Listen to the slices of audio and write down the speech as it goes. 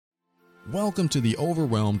Welcome to the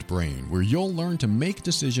Overwhelmed Brain, where you'll learn to make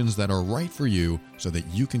decisions that are right for you so that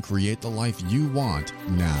you can create the life you want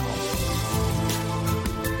now.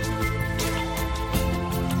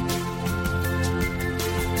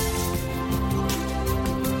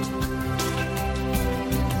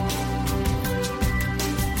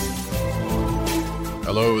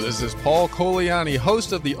 Hello, this is Paul Coliani,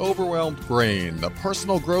 host of the Overwhelmed Brain, the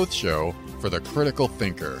personal growth show for the critical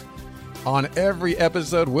thinker. On every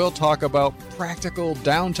episode, we'll talk about practical,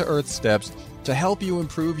 down-to-earth steps to help you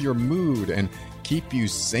improve your mood and keep you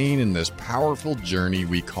sane in this powerful journey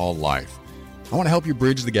we call life. I want to help you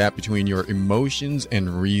bridge the gap between your emotions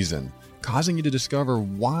and reason, causing you to discover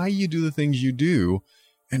why you do the things you do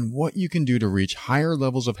and what you can do to reach higher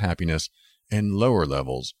levels of happiness and lower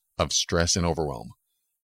levels of stress and overwhelm.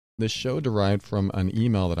 This show derived from an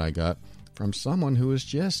email that I got from someone who is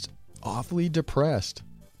just awfully depressed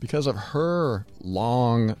because of her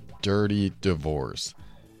long, dirty divorce.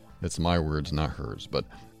 It's my words, not hers, but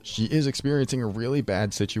she is experiencing a really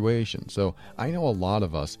bad situation. So I know a lot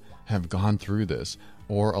of us have gone through this,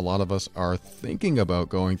 or a lot of us are thinking about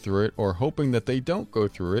going through it, or hoping that they don't go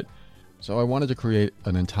through it. So I wanted to create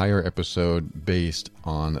an entire episode based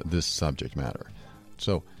on this subject matter.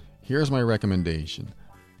 So here's my recommendation.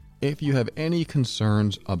 If you have any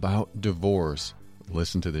concerns about divorce,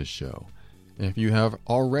 listen to this show. If you have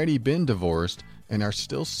already been divorced and are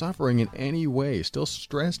still suffering in any way, still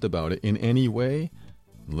stressed about it in any way,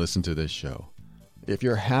 listen to this show. If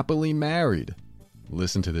you're happily married,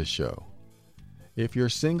 listen to this show. If you're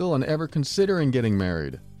single and ever considering getting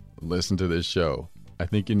married, listen to this show. I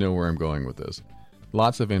think you know where I'm going with this.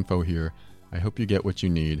 Lots of info here. I hope you get what you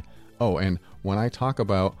need. Oh, and when I talk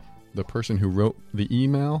about the person who wrote the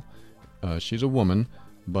email, she's a woman,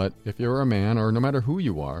 but if you're a man, or no matter who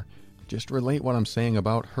you are, just relate what I'm saying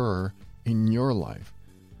about her in your life.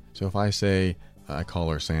 So if I say, I call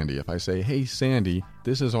her Sandy, if I say, hey Sandy,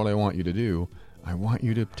 this is what I want you to do, I want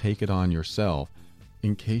you to take it on yourself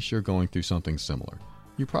in case you're going through something similar.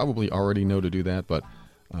 You probably already know to do that, but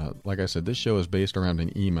like I said, this show is based around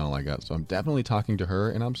an email I got, so I'm definitely talking to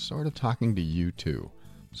her, and I'm sort of talking to you too.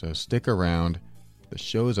 So stick around. The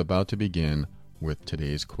show is about to begin with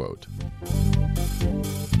today's quote.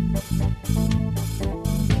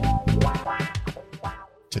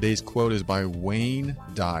 Today's quote is by Wayne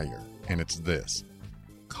Dyer, and it's this: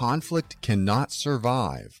 conflict cannot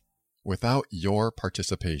survive without your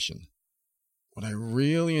participation. What I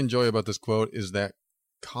really enjoy about this quote is that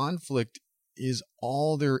conflict is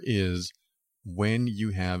all there is when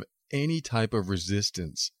you have any type of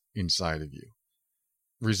resistance inside of you.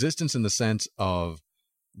 Resistance in the sense of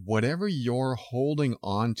whatever you're holding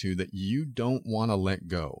on to that you don't want to let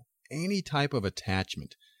go, any type of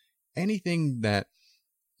attachment, anything that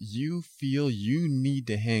you feel you need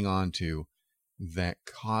to hang on to that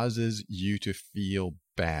causes you to feel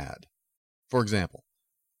bad. For example,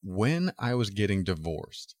 when I was getting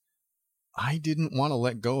divorced, I didn't want to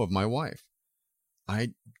let go of my wife.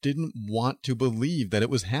 I didn't want to believe that it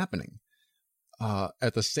was happening.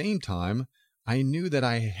 At the same time, I knew that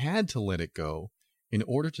I had to let it go in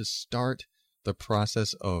order to start the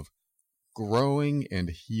process of growing and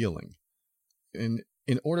healing. And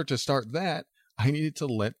in order to start that, I needed to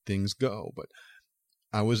let things go. But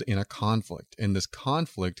I was in a conflict, and this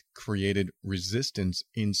conflict created resistance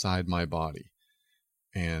inside my body.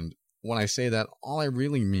 And when I say that, all I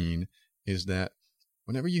really mean is that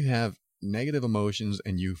whenever you have negative emotions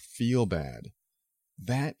and you feel bad,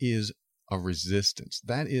 that is a resistance.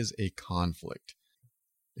 That is a conflict.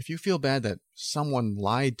 If you feel bad that someone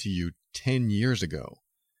lied to you 10 years ago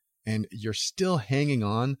and you're still hanging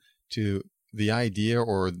on to the idea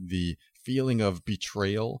or the feeling of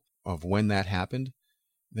betrayal of when that happened,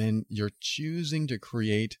 then you're choosing to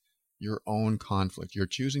create your own conflict. You're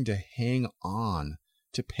choosing to hang on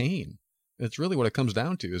to pain. That's really what it comes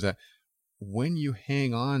down to, is that when you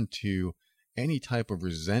hang on to any type of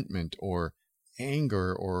resentment or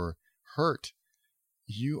anger or hurt,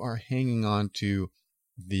 you are hanging on to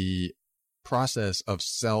the process of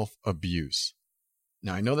self-abuse.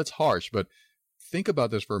 Now, I know that's harsh, but think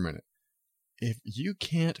about this for a minute. If you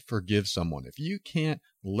can't forgive someone, if you can't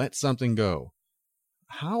let something go,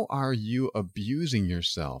 how are you abusing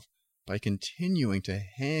yourself by continuing to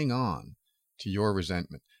hang on to your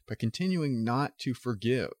resentment, by continuing not to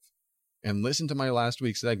forgive? And listen to my last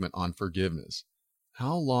week's segment on forgiveness.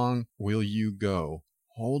 How long will you go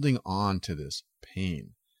holding on to this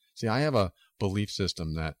pain? See, I have a belief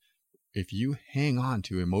system that if you hang on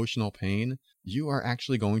to emotional pain, you are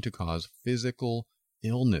actually going to cause physical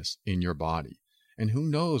illness in your body. And who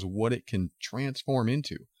knows what it can transform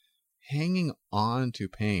into. Hanging on to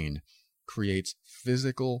pain creates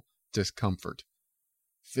physical discomfort.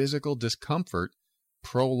 Physical discomfort,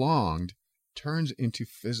 prolonged, turns into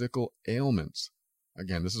physical ailments.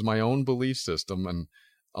 Again, this is my own belief system, and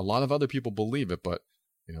a lot of other people believe it, but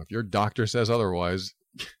if your doctor says otherwise,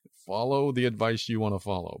 follow the advice you want to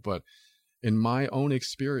follow. But in my own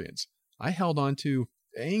experience, I held on to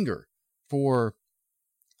anger for,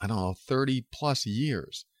 30 plus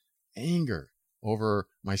years. Anger over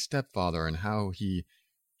my stepfather and how he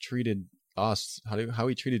treated us, how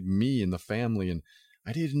he treated me and the family. And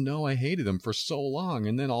I didn't know I hated him for so long.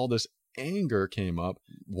 And then all this anger came up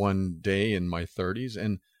one day in my 30s,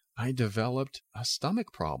 and I developed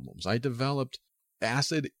stomach problems. I developed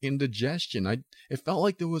acid indigestion. It felt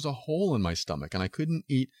like there was a hole in my stomach, and I couldn't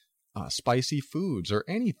eat spicy foods or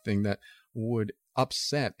anything that would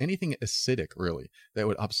upset, anything acidic really, that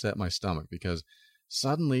would upset my stomach, because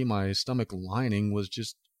suddenly my stomach lining was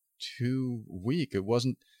just too weak. It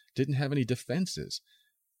didn't have any defenses.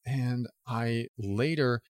 And I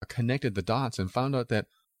later connected the dots and found out that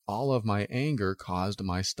all of my anger caused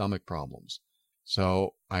my stomach problems.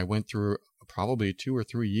 So I went through probably 2 or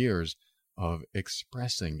 3 years of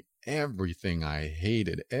expressing everything I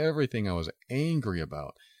hated, everything I was angry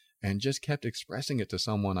about, and just kept expressing it to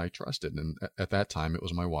someone I trusted. And at that time, it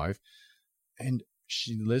was my wife. And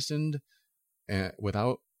she listened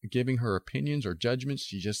without giving her opinions or judgments.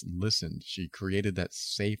 She just listened. She created that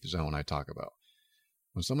safe zone I talk about.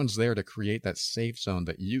 When someone's there to create that safe zone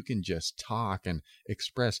that you can just talk and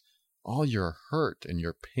express all your hurt and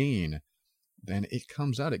your pain, then it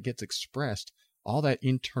comes out, it gets expressed. All that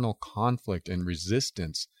internal conflict and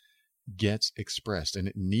resistance gets expressed, and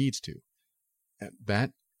it needs to.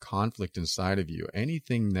 That conflict inside of you,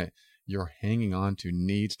 anything that you're hanging on to,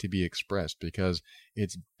 needs to be expressed, because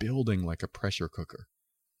it's building like a pressure cooker.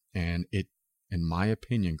 And it, in my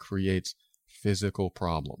opinion, creates physical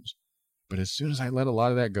problems. But as soon as I let a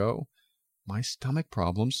lot of that go, my stomach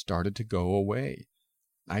problems started to go away.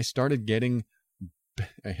 I started getting,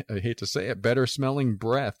 I hate to say it, better smelling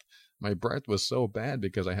breath. My breath was so bad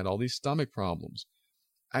because I had all these stomach problems.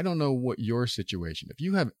 I don't know what your situation, if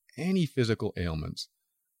you have any physical ailments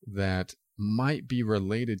that might be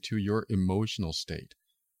related to your emotional state,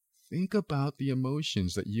 think about the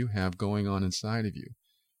emotions that you have going on inside of you.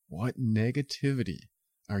 What negativity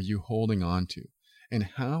are you holding on to? And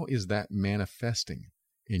how is that manifesting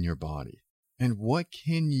in your body? And what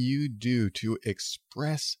can you do to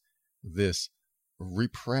express this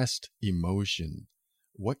repressed emotion?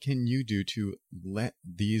 What can you do to let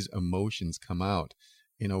these emotions come out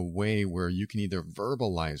in a way where you can either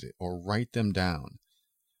verbalize it or write them down?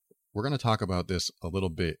 We're going to talk about this a little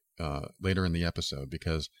bit later in the episode,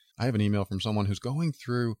 because I have an email from someone who's going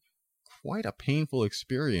through quite a painful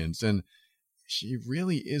experience, and she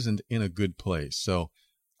really isn't in a good place. So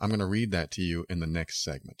I'm going to read that to you in the next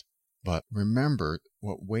segment. But remember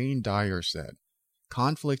what Wayne Dyer said: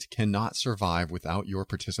 conflict cannot survive without your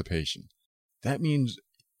participation. That means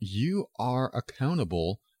you are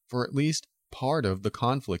accountable for at least part of the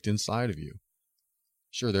conflict inside of you.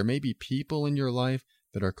 Sure, there may be people in your life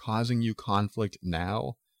that are causing you conflict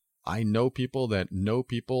now. I know people that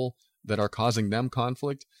are causing them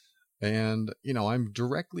conflict. And, I'm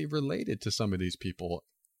directly related to some of these people,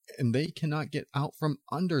 and they cannot get out from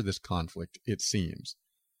under this conflict, it seems.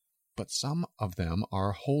 But some of them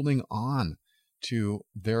are holding on to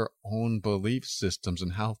their own belief systems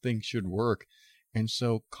and how things should work. And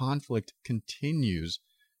so conflict continues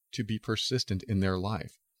to be persistent in their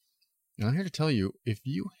life. And I'm here to tell you, if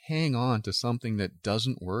you hang on to something that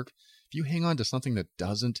doesn't work, if you hang on to something that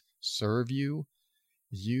doesn't serve you,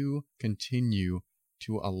 you continue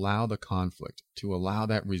to allow the conflict, to allow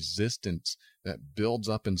that resistance that builds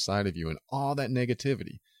up inside of you and all that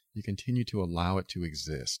negativity, you continue to allow it to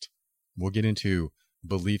exist. We'll get into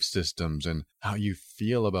belief systems and how you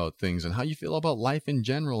feel about things and how you feel about life in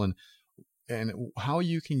general, and how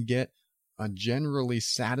you can get a generally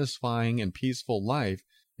satisfying and peaceful life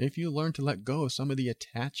if you learn to let go of some of the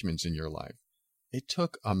attachments in your life. It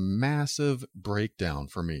took a massive breakdown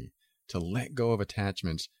for me to let go of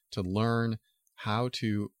attachments, to learn how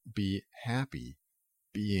to be happy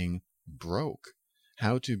being broke,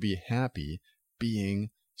 how to be happy being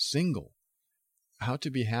single, how to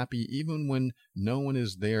be happy even when no one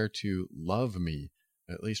is there to love me,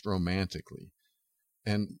 at least romantically.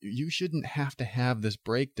 And you shouldn't have to have this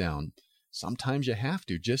breakdown. Sometimes you have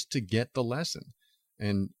to, just to get the lesson.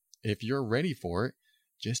 And if you're ready for it,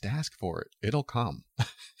 just ask for it. It'll come.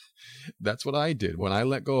 That's what I did when I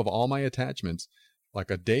let go of all my attachments. Like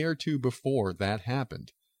a day or two before that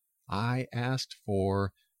happened, I asked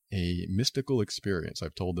for a mystical experience.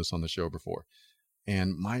 I've told this on the show before.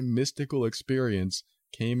 And my mystical experience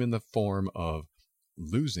came in the form of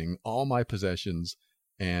losing all my possessions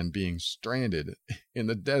and being stranded in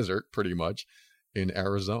the desert, pretty much, in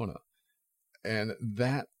Arizona. And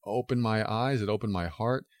that opened my eyes, it opened my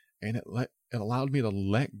heart, and it allowed me to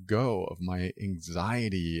let go of my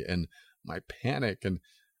anxiety and my panic. And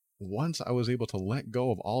once I was able to let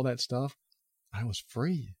go of all that stuff, I was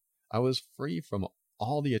free. I was free from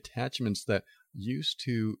all the attachments that used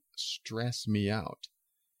to stress me out.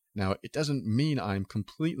 Now, it doesn't mean I'm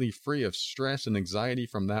completely free of stress and anxiety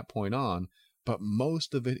from that point on, but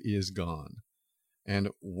most of it is gone. And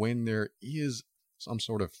when there is some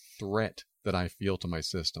sort of threat that I feel to my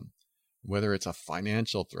system, whether it's a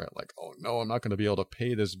financial threat, like, oh no, I'm not going to be able to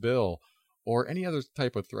pay this bill, or any other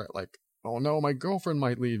type of threat, like, oh no, my girlfriend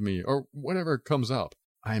might leave me, or whatever comes up,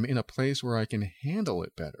 I'm in a place where I can handle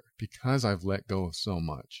it better because I've let go of so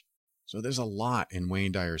much. So there's a lot in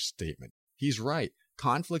Wayne Dyer's statement. He's right.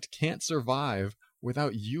 Conflict can't survive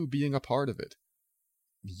without you being a part of it.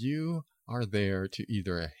 You are there to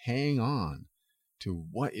either hang on to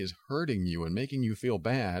what is hurting you and making you feel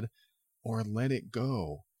bad, or let it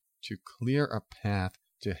go to clear a path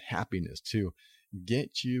to happiness, to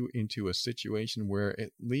get you into a situation where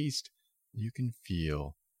at least you can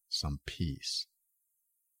feel some peace.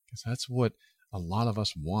 Because that's what a lot of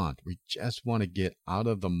us want. We just want to get out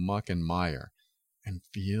of the muck and mire and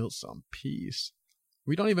feel some peace.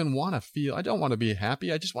 We don't even want to feel, I don't want to be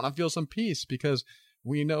happy. I just want to feel some peace, because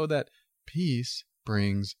we know that peace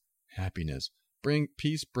brings happiness.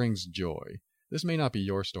 Peace brings joy. This may not be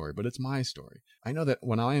your story, but it's my story. I know that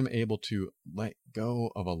when I am able to let go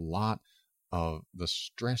of a lot of the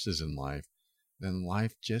stresses in life, then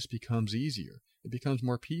life just becomes easier. It becomes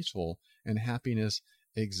more peaceful, and happiness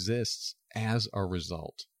exists as a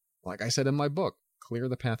result. Like I said in my book, Clear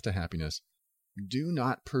the Path to Happiness, do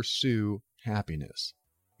not pursue happiness.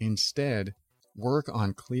 Instead, work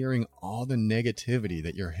on clearing all the negativity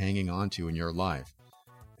that you're hanging on to in your life,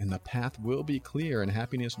 and the path will be clear and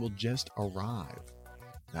happiness will just arrive.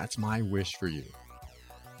 That's my wish for you.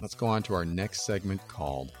 Let's go on to our next segment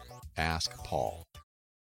called Ask Paul.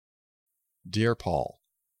 Dear Paul,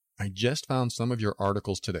 I just found some of your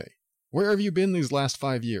articles today. Where have you been these last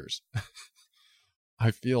 5 years? I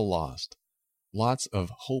feel lost. Lots of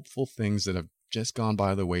hopeful things that have just gone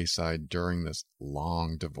by the wayside during this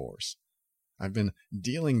long divorce. I've been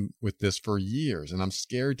dealing with this for years, and I'm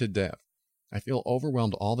scared to death. I feel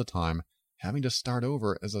overwhelmed all the time, having to start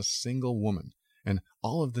over as a single woman, and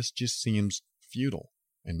all of this just seems futile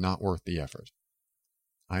and not worth the effort.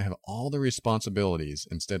 I have all the responsibilities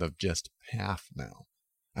instead of just half now.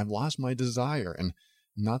 I've lost my desire, and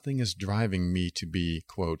nothing is driving me to be,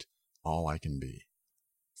 quote, all I can be.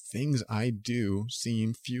 Things I do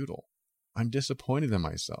seem futile. I'm disappointed in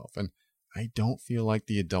myself, and I don't feel like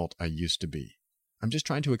the adult I used to be. I'm just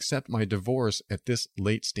trying to accept my divorce at this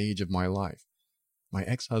late stage of my life. My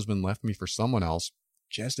ex-husband left me for someone else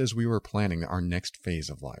just as we were planning our next phase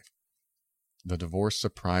of life. The divorce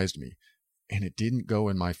surprised me, and it didn't go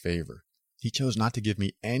in my favor. He chose not to give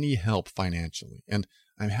me any help financially, and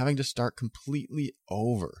I'm having to start completely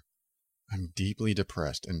over. I'm deeply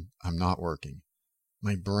depressed, and I'm not working.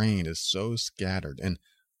 My brain is so scattered, and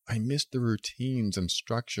I miss the routines and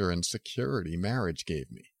structure and security marriage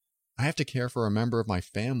gave me. I have to care for a member of my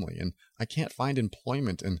family, and I can't find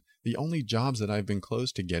employment, and the only jobs that I've been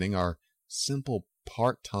close to getting are simple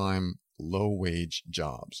part-time, low-wage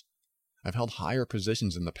jobs. I've held higher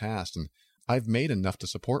positions in the past, and I've made enough to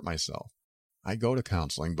support myself. I go to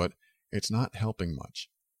counseling, but it's not helping much.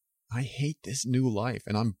 I hate this new life,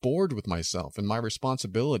 and I'm bored with myself and my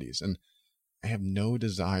responsibilities, and I have no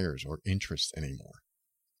desires or interests anymore.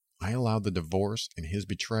 I allowed the divorce and his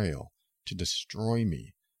betrayal to destroy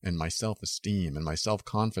me and my self-esteem and my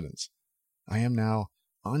self-confidence. I am now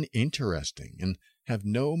uninteresting and have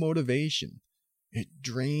no motivation. It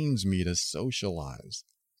drains me to socialize.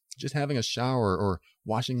 Just having a shower or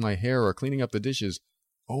washing my hair or cleaning up the dishes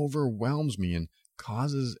overwhelms me and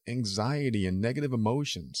causes anxiety and negative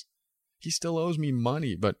emotions. He still owes me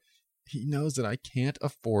money, but he knows that I can't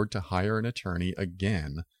afford to hire an attorney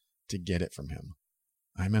again to get it from him.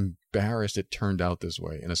 I'm embarrassed it turned out this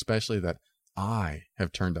way, and especially that I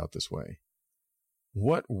have turned out this way.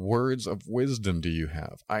 What words of wisdom do you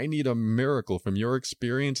have? I need a miracle from your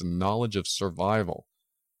experience and knowledge of survival.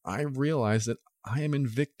 I realize that I am in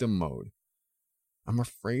victim mode. I'm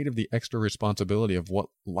afraid of the extra responsibility of what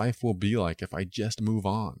life will be like if I just move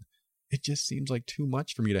on. It just seems like too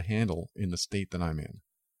much for me to handle in the state that I'm in.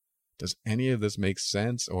 Does any of this make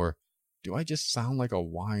sense, or do I just sound like a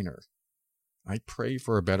whiner? I pray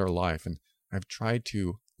for a better life, and I've tried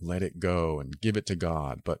to let it go and give it to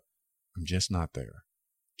God, but I'm just not there.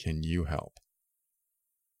 Can you help?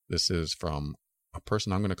 This is from a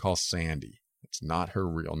person I'm going to call Sandy. It's not her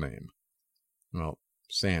real name. Well,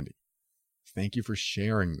 Sandy, thank you for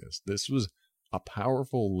sharing this. This was a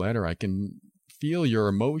powerful letter. I can feel your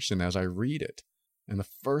emotion as I read it. And the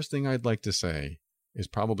first thing I'd like to say is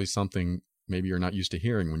probably something maybe you're not used to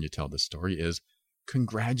hearing when you tell this story is,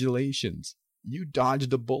 congratulations. You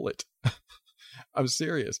dodged a bullet. I'm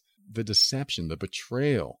serious. The deception, the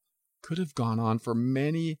betrayal could have gone on for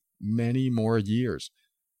many, many more years.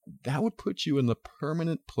 That would put you in the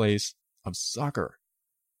permanent place of sucker.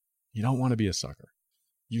 You don't want to be a sucker.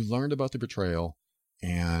 You learned about the betrayal,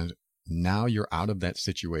 and now you're out of that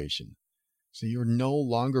situation. So you're no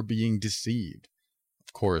longer being deceived.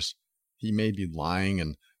 Of course, he may be lying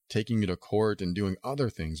and taking you to court and doing other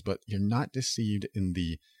things, but you're not deceived in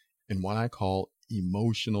what I call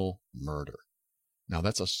emotional murder. Now,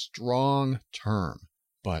 that's a strong term,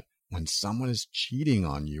 but when someone is cheating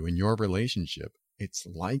on you in your relationship, it's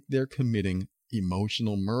like they're committing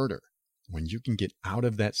emotional murder. When you can get out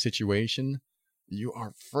of that situation, you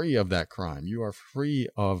are free of that crime. You are free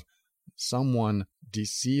of someone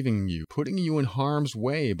deceiving you, putting you in harm's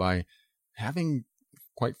way by having,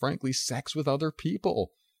 quite frankly, sex with other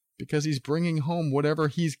people because he's bringing home whatever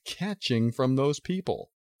he's catching from those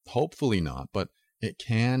people. Hopefully not, but it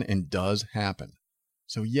can and does happen.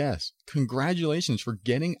 So yes, congratulations for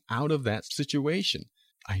getting out of that situation.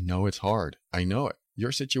 I know it's hard. I know it.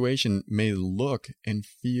 Your situation may look and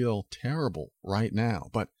feel terrible right now,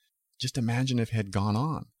 but just imagine if it had gone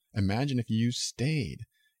on. Imagine if you stayed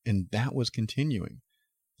and that was continuing.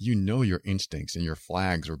 You know your instincts and your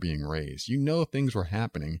flags were being raised. You know things were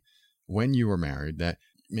happening when you were married that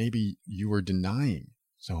maybe you were denying.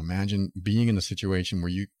 So imagine being in a situation where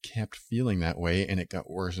you kept feeling that way and it got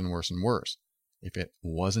worse and worse and worse. If it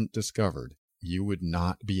wasn't discovered, you would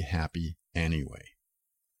not be happy anyway.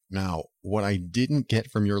 Now, what I didn't get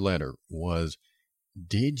from your letter was,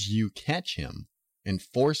 did you catch him and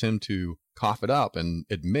force him to cough it up and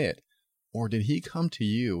admit, or did he come to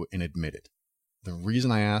you and admit it? The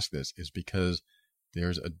reason I ask this is because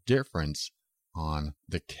there's a difference on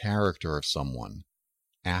the character of someone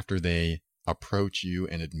after they approach you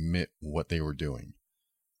and admit what they were doing.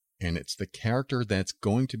 And it's the character that's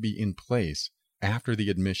going to be in place after the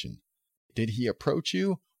admission. Did he approach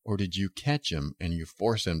you, or did you catch him and you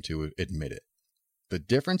force him to admit it? The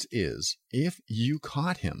difference is, if you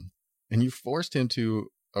caught him and you forced him to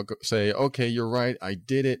say, okay, you're right, I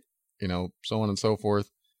did it, so on and so forth.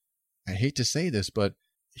 I hate to say this, but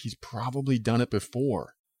he's probably done it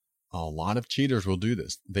before. A lot of cheaters will do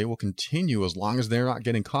this. They will continue as long as they're not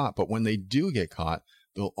getting caught. But when they do get caught,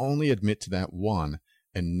 they'll only admit to that one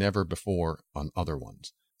and never before on other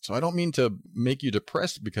ones. So I don't mean to make you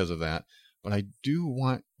depressed because of that, but I do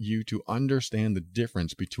want you to understand the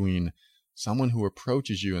difference between someone who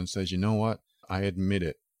approaches you and says, you know what, I admit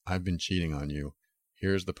it, I've been cheating on you.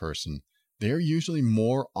 Here's the person. They're usually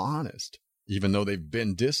more honest, even though they've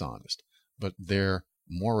been dishonest, but their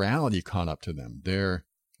morality caught up to them. Their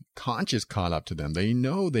conscience caught up to them. They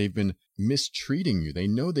know they've been mistreating you. They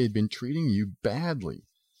know they've been treating you badly.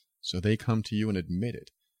 So they come to you and admit it.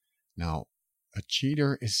 Now, a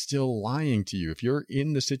cheater is still lying to you. If you're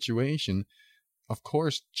in the situation, of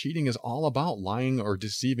course, cheating is all about lying or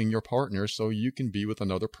deceiving your partner so you can be with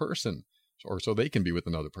another person, or so they can be with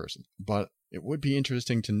another person. But it would be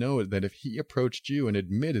interesting to know that if he approached you and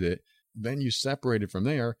admitted it, then you separated from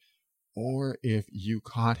there, or if you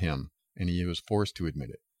caught him and he was forced to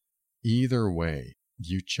admit it. Either way,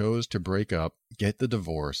 you chose to break up, get the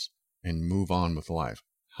divorce, and move on with life.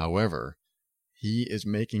 However, he is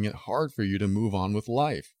making it hard for you to move on with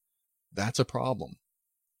life. That's a problem.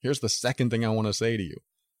 Here's the second thing I want to say to you.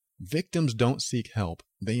 Victims don't seek help.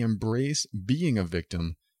 They embrace being a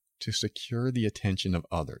victim to secure the attention of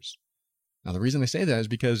others. Now, the reason I say that is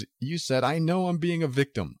because you said, I know I'm being a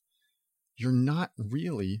victim. You're not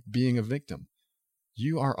really being a victim.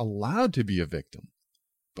 You are allowed to be a victim,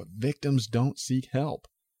 but victims don't seek help.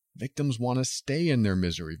 Victims want to stay in their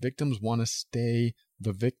misery. Victims want to stay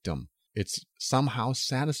the victim. It's somehow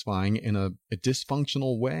satisfying in a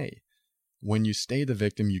dysfunctional way. When you stay the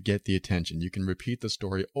victim, you get the attention. You can repeat the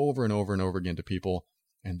story over and over and over again to people,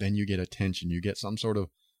 and then you get attention. You get some sort of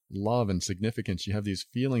love and significance. You have these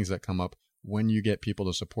feelings that come up when you get people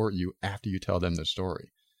to support you after you tell them the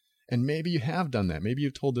story. And maybe you have done that. Maybe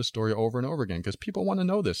you've told this story over and over again because people want to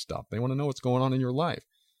know this stuff. They want to know what's going on in your life.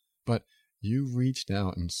 But you reached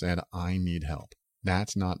out and said, I need help.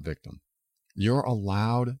 That's not victim. You're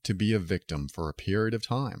allowed to be a victim for a period of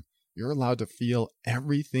time. You're allowed to feel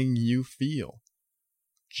everything you feel.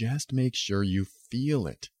 just make sure you feel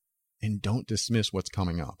it and don't dismiss what's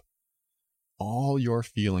coming up. All your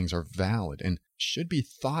feelings are valid and should be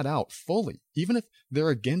thought out fully, even if they're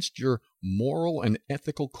against your moral and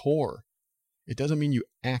ethical core. It doesn't mean you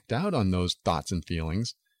act out on those thoughts and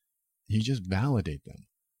feelings. You just validate them.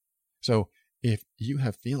 So if you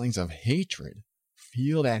have feelings of hatred,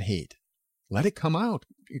 feel that hate. Let it come out.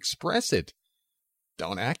 Express it.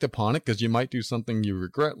 Don't act upon it because you might do something you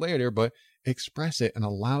regret later, but express it and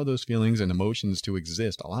allow those feelings and emotions to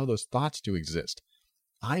exist. Allow those thoughts to exist.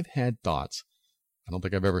 I've had thoughts. I don't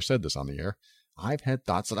think I've ever said this on the air. I've had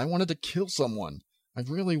thoughts that I wanted to kill someone. I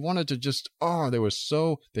really wanted to just,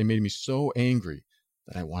 they made me so angry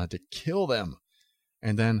that I wanted to kill them.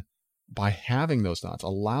 And then by having those thoughts,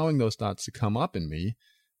 allowing those thoughts to come up in me,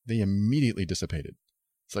 they immediately dissipated.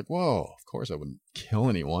 It's like, whoa, of course I wouldn't kill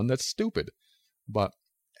anyone. That's stupid. But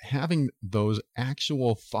having those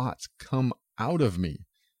actual thoughts come out of me,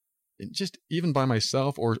 just even by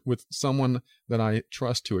myself or with someone that I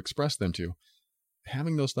trust to express them to,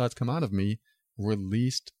 having those thoughts come out of me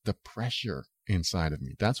released the pressure inside of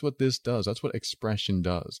me. That's what this does. That's what expression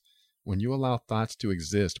does. When you allow thoughts to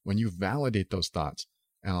exist, when you validate those thoughts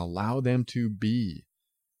and allow them to be,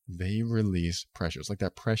 they release pressure. It's like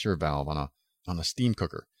that pressure valve on a steam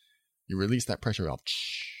cooker. You release that pressure valve,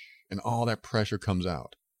 and all that pressure comes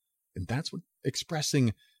out. And that's what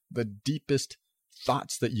expressing the deepest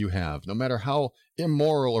thoughts that you have, no matter how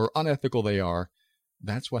immoral or unethical they are,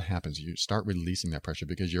 that's what happens. You start releasing that pressure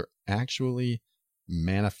because you're actually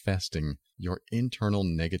manifesting your internal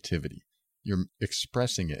negativity. You're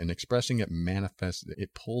expressing it, and expressing it manifests it.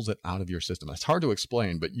 It pulls it out of your system. It's hard to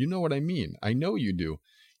explain, but you know what I mean. I know you do.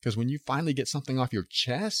 Because when you finally get something off your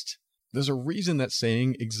chest, there's a reason that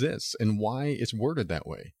saying exists and why it's worded that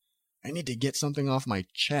way. I need to get something off my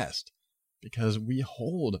chest because we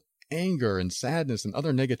hold anger and sadness and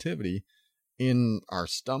other negativity in our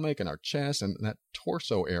stomach and our chest and that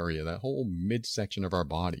torso area, that whole midsection of our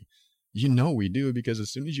body. You know we do, because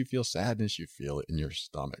as soon as you feel sadness, you feel it in your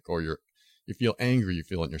stomach, or you feel angry, you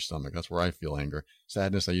feel it in your stomach. That's where I feel anger.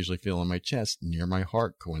 Sadness, I usually feel in my chest, near my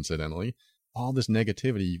heart, coincidentally. All this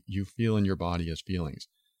negativity you feel in your body as feelings.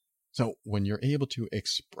 So when you're able to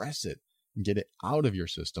express it and get it out of your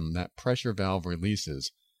system, that pressure valve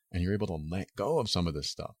releases and you're able to let go of some of this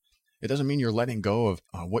stuff. It doesn't mean you're letting go of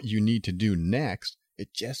what you need to do next.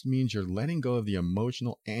 It just means you're letting go of the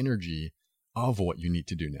emotional energy of what you need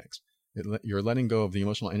to do next. You're letting go of the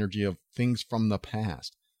emotional energy of things from the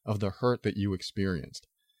past, of the hurt that you experienced,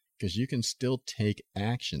 because you can still take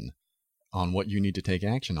action on what you need to take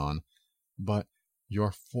action on, but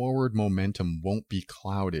your forward momentum won't be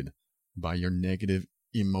clouded by your negative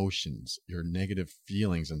emotions, your negative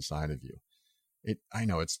feelings inside of you. I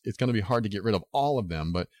know it's going to be hard to get rid of all of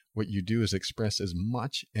them, but what you do is express as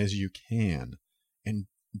much as you can, and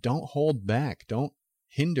don't hold back. Don't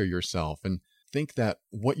hinder yourself and think that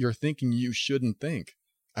what you're thinking you shouldn't think.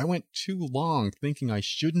 I went too long thinking I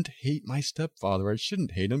shouldn't hate my stepfather. I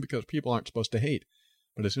shouldn't hate him because people aren't supposed to hate.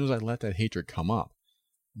 But as soon as I let that hatred come up,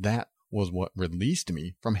 that was what released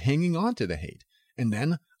me from hanging on to the hate. And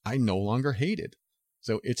then I no longer hated.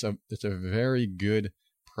 So it's a very good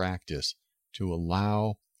practice to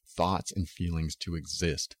allow thoughts and feelings to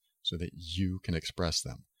exist so that you can express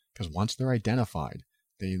them. Because once they're identified,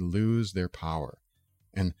 they lose their power.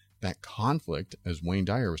 And that conflict, as Wayne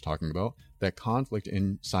Dyer was talking about, that conflict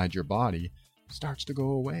inside your body starts to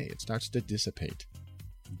go away. It starts to dissipate.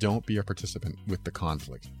 Don't be a participant with the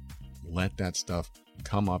conflict. Let that stuff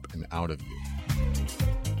come up and out of you.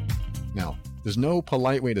 Now, there's no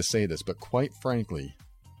polite way to say this, but quite frankly,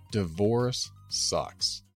 divorce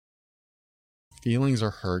sucks. Feelings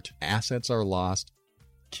are hurt, assets are lost,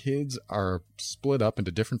 kids are split up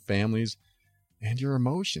into different families, and your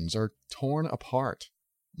emotions are torn apart.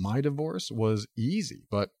 My divorce was easy,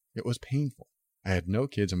 but it was painful. I had no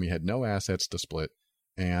kids and we had no assets to split,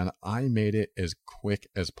 and I made it as quick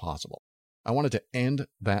as possible. I wanted to end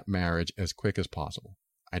that marriage as quick as possible.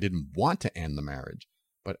 I didn't want to end the marriage,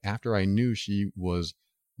 but after I knew she was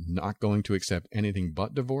not going to accept anything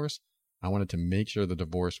but divorce, I wanted to make sure the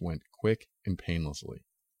divorce went quick and painlessly.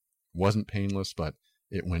 It wasn't painless, but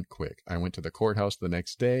it went quick. I went to the courthouse the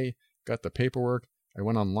next day, got the paperwork. I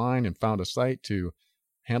went online and found a site to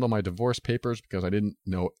handle my divorce papers because I didn't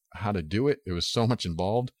know how to do it. There was so much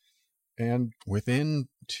involved. And within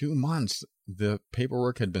 2 months, the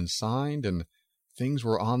paperwork had been signed and things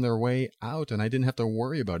were on their way out, and I didn't have to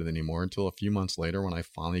worry about it anymore until a few months later when I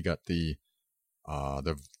finally got the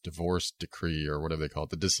divorce decree, or whatever they call it,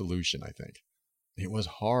 the dissolution, I think. It was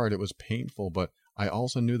hard. It was painful, but I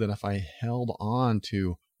also knew that if I held on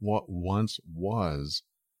to what once was,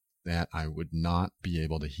 that I would not be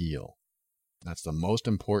able to heal. That's the most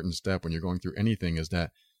important step when you're going through anything, is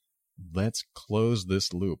that let's close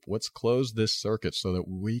this loop. Let's close this circuit so that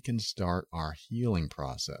we can start our healing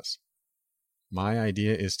process. My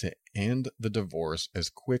idea is to end the divorce as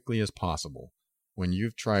quickly as possible. When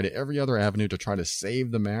you've tried every other avenue to try to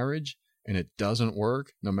save the marriage and it doesn't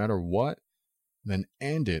work, no matter what, then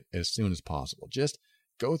end it as soon as possible. Just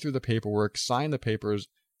go through the paperwork, sign the papers,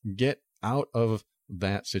 get out of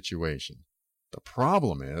that situation. The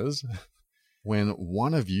problem is when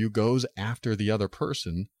one of you goes after the other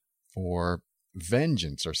person for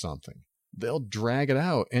vengeance or something. They'll drag it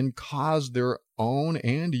out and cause their own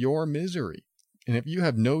and your misery. And if you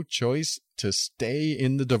have no choice to stay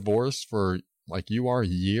in the divorce for, like you are,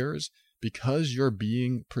 years because you're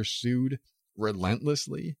being pursued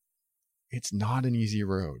relentlessly, it's not an easy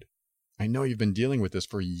road. I know you've been dealing with this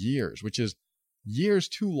for years, which is years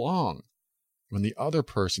too long. When the other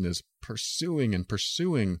person is pursuing and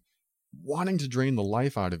pursuing, wanting to drain the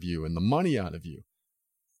life out of you and the money out of you,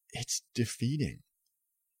 it's defeating.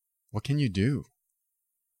 What can you do?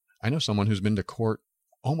 I know someone who's been to court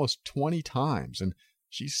almost 20 times, and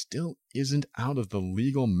she still isn't out of the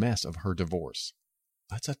legal mess of her divorce.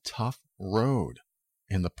 That's a tough road.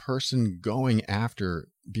 And the person going after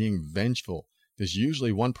being vengeful, there's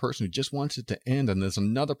usually one person who just wants it to end, and there's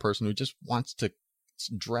another person who just wants to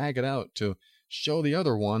drag it out to show the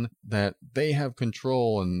other one that they have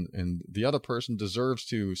control and the other person deserves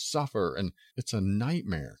to suffer. And it's a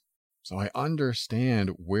nightmare. So I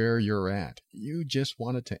understand where you're at. You just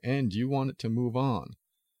want it to end. You want it to move on.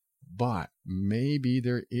 But maybe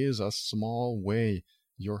there is a small way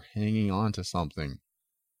you're hanging on to something.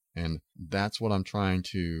 And that's what I'm trying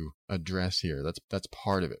to address here. That's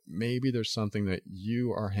part of it. Maybe there's something that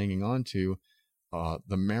you are hanging on to,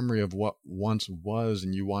 the memory of what once was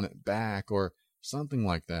and you want it back, or something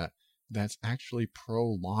like that, that's actually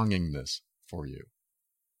prolonging this for you.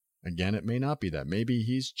 Again, it may not be that. Maybe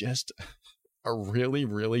he's just a really,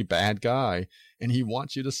 really bad guy and he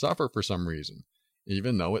wants you to suffer for some reason,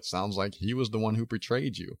 even though it sounds like he was the one who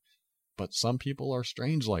betrayed you. But some people are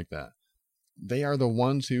strange like that. They are the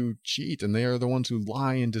ones who cheat and they are the ones who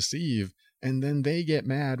lie and deceive, and then they get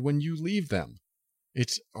mad when you leave them.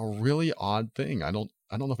 It's a really odd thing. I don't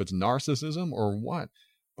know if it's narcissism or what,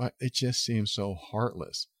 but it just seems so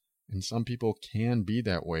heartless. And some people can be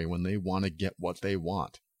that way when they want to get what they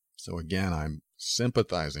want. So again, I'm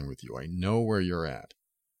sympathizing with you. I know where you're at.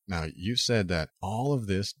 Now, you said that all of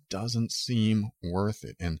this doesn't seem worth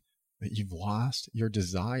it and that you've lost your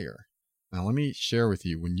desire. Now, let me share with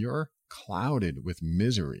you, when you're clouded with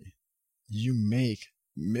misery, you make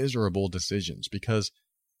miserable decisions because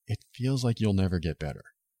it feels like you'll never get better.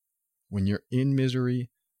 When you're in misery,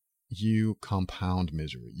 you compound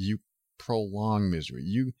misery. You prolong misery.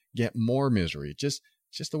 You get more misery. It's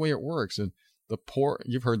just the way it works. And the poor,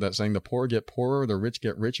 you've heard that saying, the poor get poorer, the rich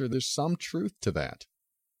get richer. There's some truth to that.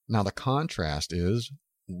 Now, the contrast is,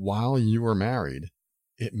 while you were married,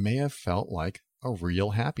 it may have felt like a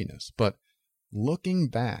real happiness. But looking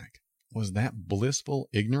back, was that blissful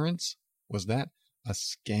ignorance? Was that a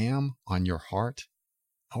scam on your heart?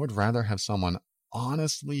 I would rather have someone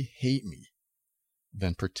honestly hate me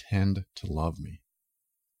than pretend to love me.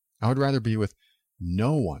 I would rather be with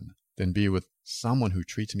no one than be with someone who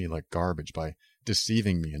treats me like garbage by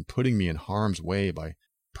deceiving me and putting me in harm's way by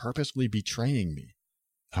purposely betraying me.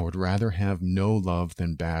 I would rather have no love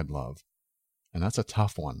than bad love. And that's a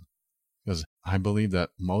tough one, because I believe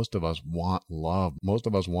that most of us want love. Most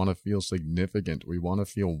of us want to feel significant. We want to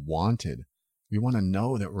feel wanted. We want to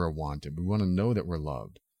know that we're wanted. We want to know that we're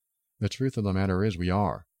loved. The truth of the matter is we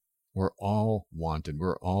are. We're all wanted.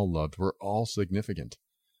 We're all loved. We're all significant.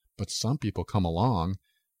 But some people come along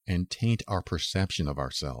and taint our perception of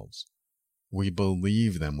ourselves. We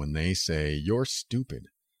believe them when they say, "You're stupid.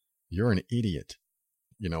 You're an idiot."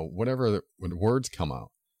 Whatever, when words come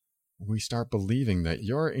out, we start believing that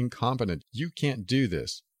you're incompetent. You can't do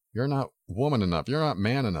this. You're not woman enough. You're not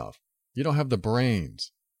man enough. You don't have the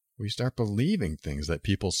brains. We start believing things that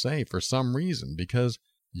people say for some reason,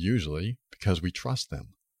 usually because we trust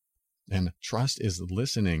them. And trust is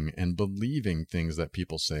listening and believing things that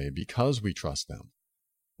people say because we trust them.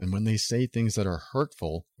 And when they say things that are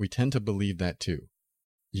hurtful, we tend to believe that too.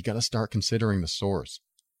 You got to start considering the source.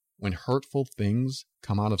 When hurtful things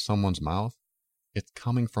come out of someone's mouth, it's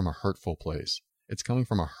coming from a hurtful place. It's coming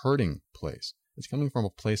from a hurting place. It's coming from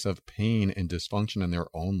a place of pain and dysfunction in their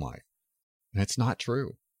own life. And it's not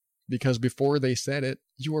true. Because before they said it,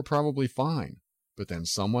 you were probably fine. But then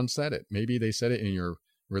someone said it. Maybe they said it in your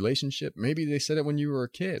relationship. Maybe they said it when you were a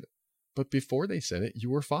kid. But before they said it,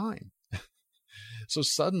 you were fine. So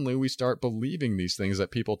suddenly we start believing these things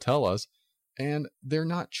that people tell us, and they're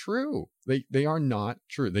not true. They are not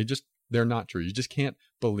true. They're not true. You just can't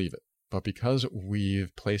believe it. But because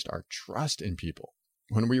we've placed our trust in people,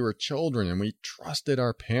 when we were children and we trusted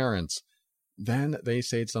our parents, then they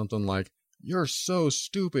say something like, "You're so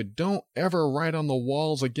stupid. Don't ever write on the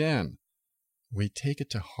walls again." We take it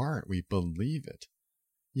to heart. We believe it.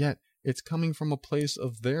 Yet it's coming from a place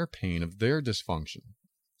of their pain, of their dysfunction.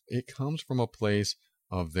 It comes from a place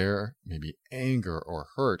of their maybe anger or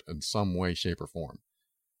hurt in some way, shape, or form.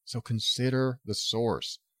 So consider the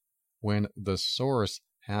source. When the source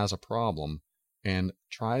has a problem and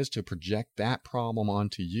tries to project that problem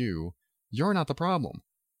onto you, you're not the problem.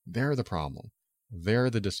 They're the problem. They're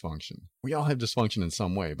the dysfunction. We all have dysfunction in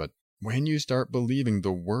some way, but when you start believing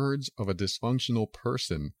the words of a dysfunctional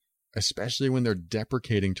person, especially when they're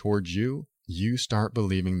deprecating towards you, you start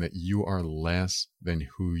believing that you are less than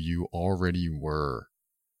who you already were.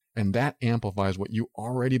 And that amplifies what you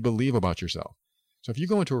already believe about yourself. So if you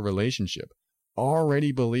go into a relationship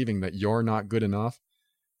already believing that you're not good enough,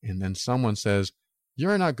 and then someone says,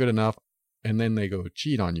 "You're not good enough," and then they go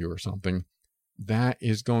cheat on you or something, that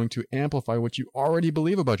is going to amplify what you already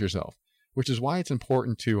believe about yourself, which is why it's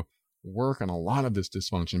important to work on a lot of this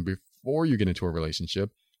dysfunction before you get into a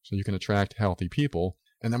relationship so you can attract healthy people.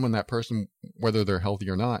 And then when that person, whether they're healthy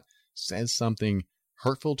or not, says something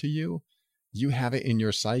hurtful to you, you have it in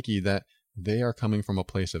your psyche that they are coming from a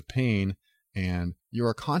place of pain, and you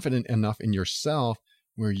are confident enough in yourself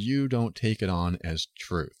where you don't take it on as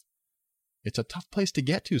truth. It's a tough place to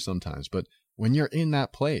get to sometimes, but when you're in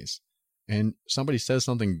that place and somebody says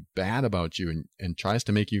something bad about you and tries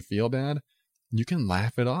to make you feel bad, you can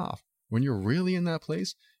laugh it off. When you're really in that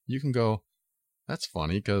place, you can go, "That's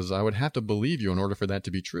funny because I would have to believe you in order for that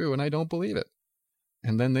to be true, and I don't believe it."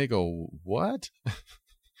 And then they go, "What?"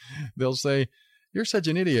 They'll say, "You're such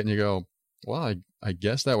an idiot." And you go, "Well, I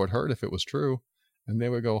guess that would hurt if it was true." And they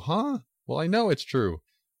would go, "Huh? Well, I know it's true."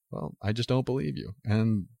 "Well, I just don't believe you."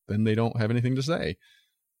 And then they don't have anything to say.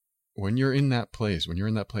 When you're in that place, when you're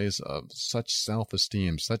in that place of such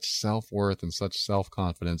self-esteem, such self-worth, and such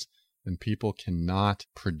self-confidence, then people cannot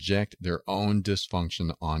project their own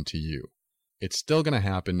dysfunction onto you. It's still going to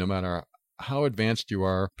happen no matter how advanced you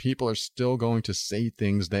are. People are still going to say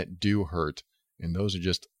things that do hurt. And those are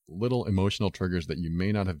just little emotional triggers that you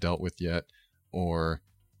may not have dealt with yet, or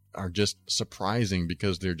are just surprising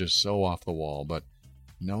because they're just so off the wall. But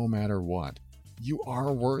no matter what, you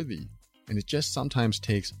are worthy. And it just sometimes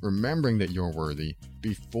takes remembering that you're worthy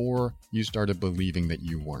before you started believing that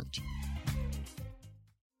you weren't.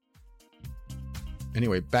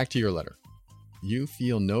 Anyway, back to your letter. You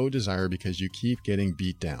feel no desire because you keep getting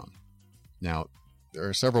beat down. Now, there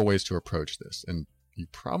are several ways to approach this, and you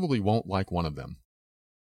probably won't like one of them.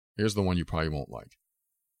 Here's the one you probably won't like.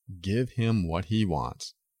 Give him what he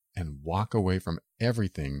wants and walk away from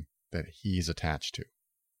everything that he's attached to.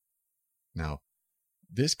 Now,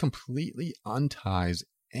 this completely unties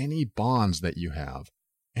any bonds that you have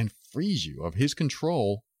and frees you of his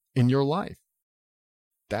control in your life.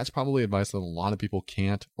 That's probably advice that a lot of people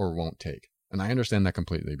can't or won't take. And I understand that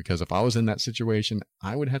completely, because if I was in that situation,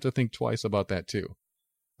 I would have to think twice about that too.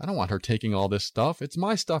 I don't want her taking all this stuff. It's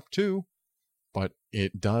my stuff too. But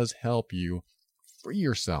it does help you free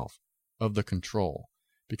yourself of the control,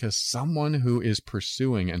 because someone who is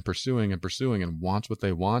pursuing and pursuing and pursuing and wants what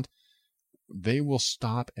they want, they will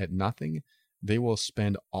stop at nothing. They will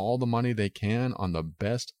spend all the money they can on the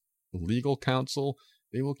best legal counsel.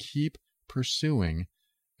 They will keep pursuing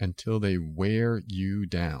until they wear you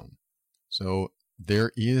down. So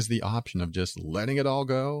there is the option of just letting it all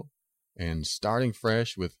go and starting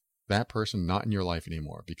fresh with that person not in your life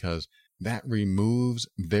anymore, because that removes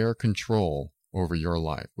their control over your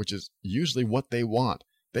life, which is usually what they want.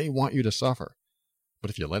 They want you to suffer.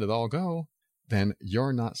 But if you let it all go, then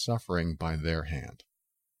you're not suffering by their hand.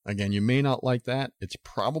 Again, you may not like that. It's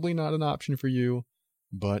probably not an option for you,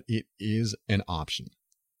 but it is an option.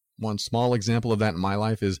 One small example of that in my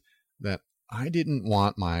life is that I didn't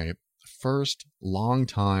want my first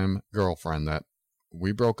longtime girlfriend that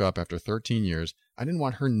we broke up after 13 years. I didn't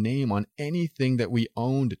want her name on anything that we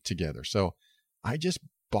owned together. So I just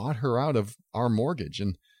bought her out of our mortgage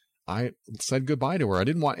and I said goodbye to her. I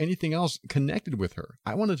didn't want anything else connected with her.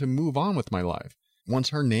 I wanted to move on with my life. Once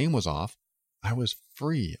her name was off, I was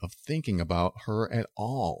free of thinking about her at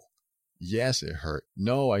all. Yes, it hurt.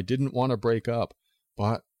 No, I didn't want to break up,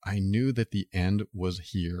 but I knew that the end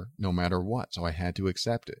was here no matter what, so I had to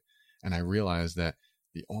accept it. And I realized that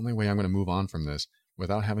the only way I'm going to move on from this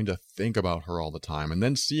without having to think about her all the time and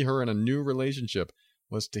then see her in a new relationship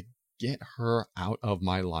was to get her out of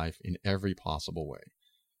my life in every possible way.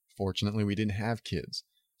 Fortunately, we didn't have kids,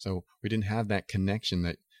 so we didn't have that connection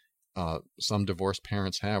that some divorced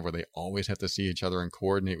parents have where they always have to see each other and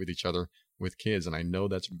coordinate with each other with kids. And I know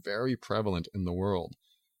that's very prevalent in the world.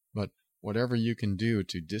 But whatever you can do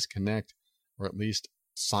to disconnect or at least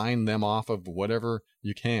sign them off of whatever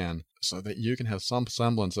you can so that you can have some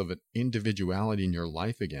semblance of an individuality in your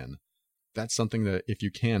life again, that's something that if you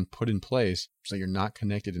can put in place so you're not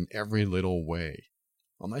connected in every little way.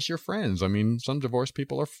 Unless you're friends. I mean, some divorced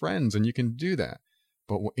people are friends and you can do that.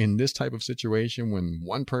 But in this type of situation, when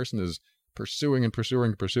one person is pursuing,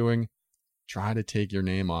 try to take your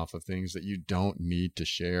name off of things that you don't need to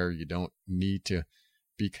share, you don't need to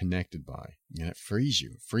be connected by. And it frees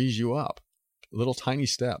you up. Little tiny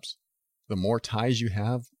steps. The more ties you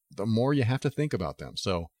have, the more you have to think about them.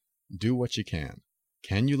 So do what you can.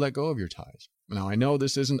 Can you let go of your ties? Now, I know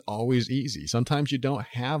this isn't always easy. Sometimes you don't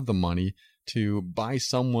have the money to buy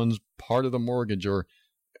someone's part of the mortgage or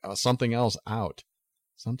something else out.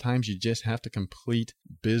 Sometimes you just have to complete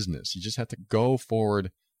business. You just have to go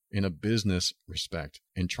forward in a business respect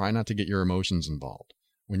and try not to get your emotions involved.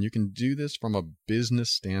 When you can do this from a business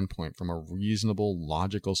standpoint, from a reasonable,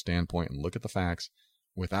 logical standpoint, and look at the facts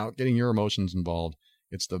without getting your emotions involved,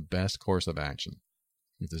 it's the best course of action.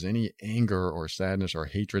 If there's any anger or sadness or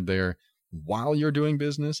hatred there while you're doing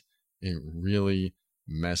business, it really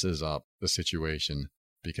messes up the situation,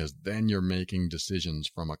 because then you're making decisions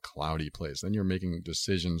from a cloudy place. Then you're making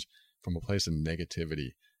decisions from a place of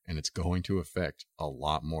negativity, and it's going to affect a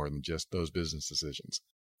lot more than just those business decisions.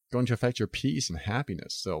 It's going to affect your peace and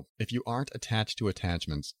happiness. So if you aren't attached to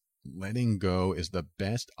attachments, letting go is the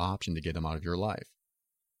best option to get them out of your life.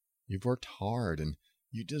 You've worked hard and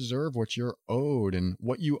you deserve what you're owed and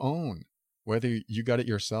what you own, whether you got it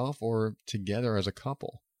yourself or together as a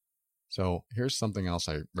couple. So here's something else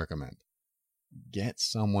I recommend. Get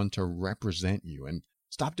someone to represent you and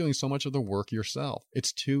stop doing so much of the work yourself.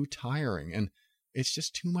 It's too tiring and it's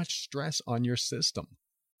just too much stress on your system.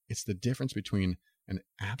 It's the difference between an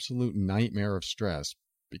absolute nightmare of stress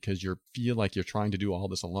because you feel like you're trying to do all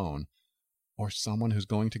this alone, or someone who's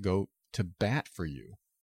going to go to bat for you.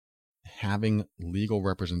 Having legal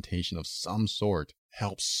representation of some sort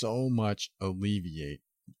helps so much alleviate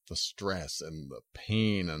the stress and the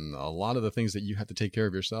pain and a lot of the things that you have to take care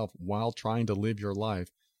of yourself while trying to live your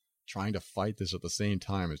life. Trying to fight this at the same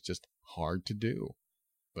time is just hard to do.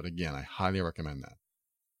 But again, I highly recommend that.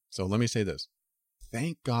 So let me say this.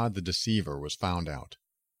 Thank God the deceiver was found out.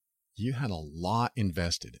 You had a lot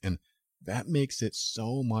invested, and that makes it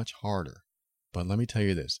so much harder. But let me tell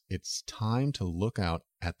you this. It's time to look out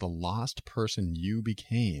at the lost person you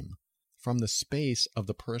became from the space of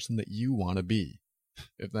the person that you want to be,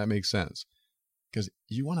 if that makes sense. Because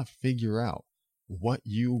you want to figure out what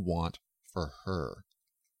you want for her.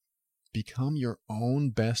 Become your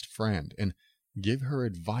own best friend and give her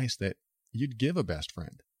advice that you'd give a best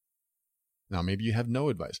friend. Now, maybe you have no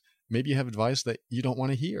advice. Maybe you have advice that you don't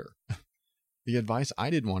want to hear. The advice I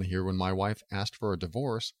didn't want to hear when my wife asked for a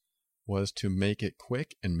divorce was to make it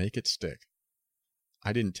quick and make it stick.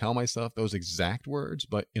 I didn't tell myself those exact words,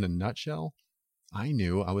 but in a nutshell, I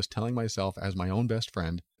knew I was telling myself as my own best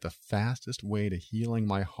friend the fastest way to healing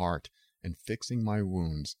my heart and fixing my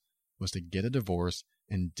wounds was to get a divorce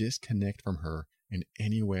and disconnect from her in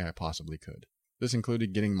any way I possibly could. This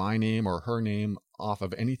included getting my name or her name off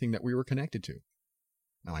of anything that we were connected to.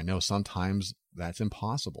 Now, I know sometimes that's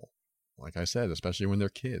impossible, like I said, especially when they're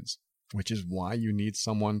kids, which is why you need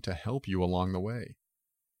someone to help you along the way.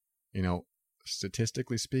 You know,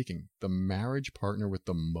 statistically speaking, the marriage partner with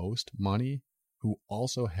the most money, who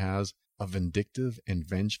also has a vindictive and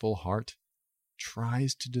vengeful heart,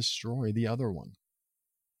 tries to destroy the other one.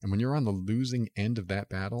 And when you're on the losing end of that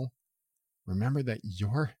battle, remember that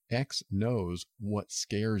your ex knows what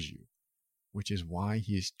scares you, which is why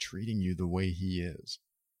he's treating you the way he is.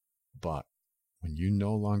 But when you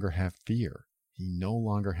no longer have fear, he no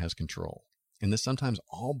longer has control. And this sometimes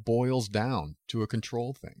all boils down to a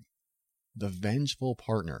control thing. The vengeful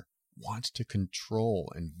partner wants to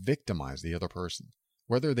control and victimize the other person,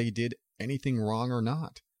 whether they did anything wrong or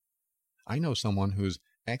not. I know someone whose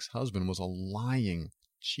ex-husband was a lying,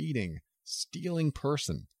 cheating, stealing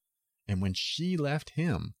person. And when she left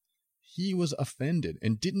him, he was offended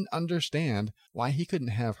and didn't understand why he couldn't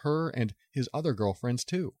have her and his other girlfriends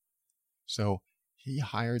too. So he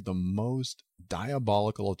hired the most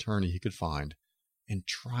diabolical attorney he could find and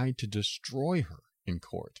tried to destroy her in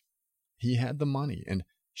court. He had the money and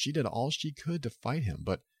she did all she could to fight him,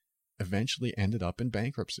 but eventually ended up in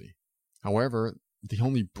bankruptcy. However, the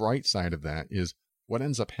only bright side of that is what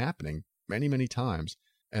ends up happening many, many times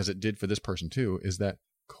as it did for this person too, is that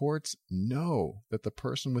courts know that the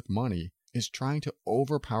person with money is trying to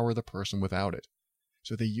overpower the person without it.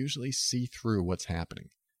 So they usually see through what's happening.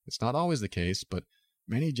 It's not always the case, but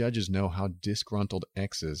many judges know how disgruntled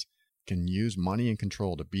exes can use money and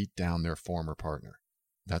control to beat down their former partner.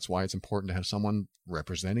 That's why it's important to have someone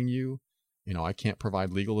representing you. I can't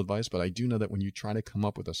provide legal advice, but I do know that when you try to come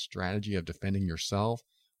up with a strategy of defending yourself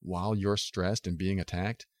while you're stressed and being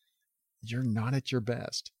attacked, you're not at your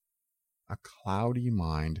best. A cloudy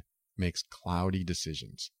mind makes cloudy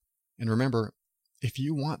decisions. And remember, if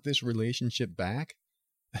you want this relationship back,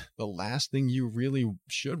 the last thing you really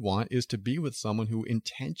should want is to be with someone who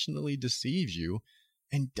intentionally deceives you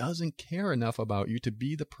and doesn't care enough about you to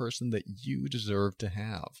be the person that you deserve to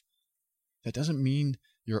have. That doesn't mean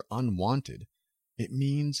you're unwanted. It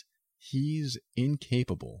means he's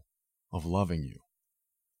incapable of loving you.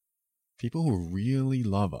 People who really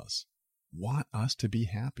love us want us to be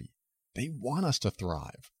happy. They want us to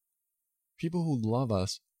thrive. People who love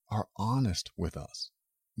us are honest with us.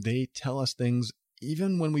 They tell us things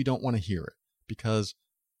even when we don't want to hear it, because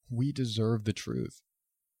we deserve the truth.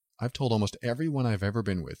 I've told almost everyone I've ever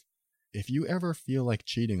been with, if you ever feel like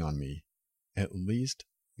cheating on me, at least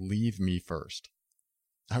leave me first.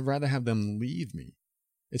 I'd rather have them leave me.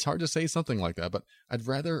 It's hard to say something like that, but I'd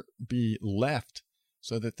rather be left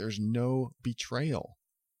so that there's no betrayal.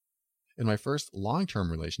 In my first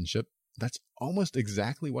long-term relationship, that's almost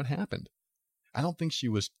exactly what happened. I don't think she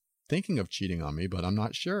was thinking of cheating on me, but I'm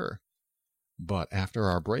not sure. But after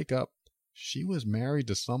our breakup, she was married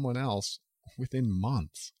to someone else within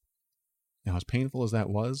months. Now, as painful as that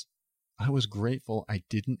was, I was grateful I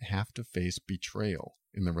didn't have to face betrayal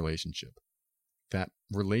in the relationship. That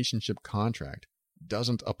relationship contract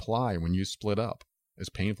doesn't apply when you split up, as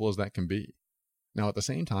painful as that can be. Now, at the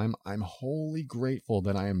same time, I'm wholly grateful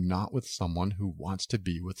that I am not with someone who wants to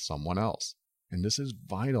be with someone else. And this is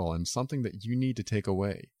vital and something that you need to take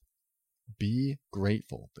away. Be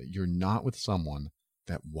grateful that you're not with someone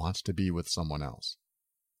that wants to be with someone else.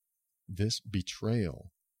 This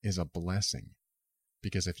betrayal is a blessing,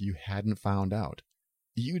 because if you hadn't found out,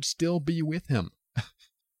 you'd still be with him.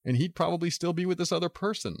 And he'd probably still be with this other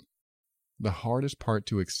person. The hardest part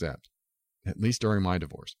to accept, at least during my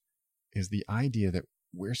divorce, is the idea that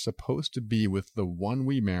we're supposed to be with the one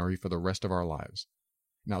we marry for the rest of our lives.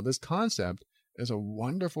 Now, this concept is a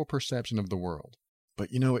wonderful perception of the world. But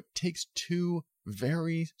it takes two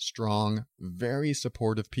very strong, very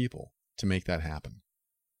supportive people to make that happen.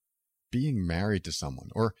 Being married to someone,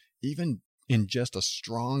 or even in just a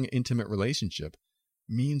strong, intimate relationship,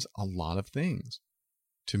 means a lot of things.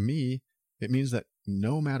 To me, it means that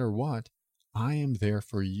no matter what, I am there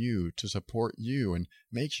for you to support you and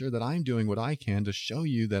make sure that I'm doing what I can to show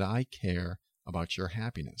you that I care about your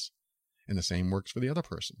happiness. And the same works for the other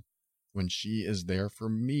person. When she is there for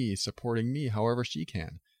me, supporting me however she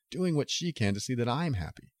can, doing what she can to see that I'm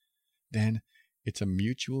happy, then it's a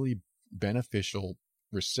mutually beneficial,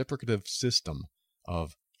 reciprocative system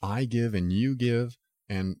of I give and you give,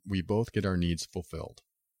 and we both get our needs fulfilled.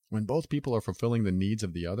 When both people are fulfilling the needs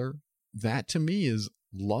of the other, that to me is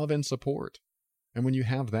love and support. And when you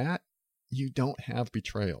have that, you don't have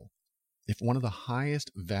betrayal. If one of the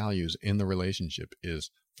highest values in the relationship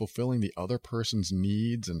is fulfilling the other person's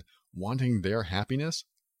needs and wanting their happiness,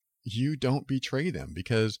 you don't betray them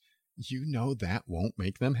because you know that won't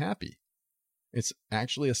make them happy. It's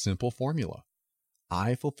actually a simple formula.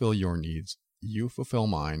 I fulfill your needs, you fulfill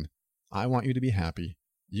mine. I want you to be happy,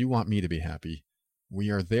 you want me to be happy. We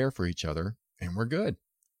are there for each other, and we're good.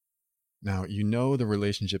 Now, the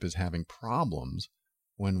relationship is having problems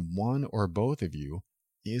when one or both of you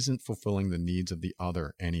isn't fulfilling the needs of the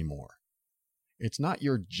other anymore. It's not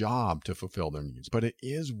your job to fulfill their needs, but it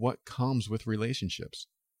is what comes with relationships.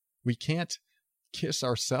 We can't kiss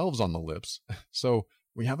ourselves on the lips, so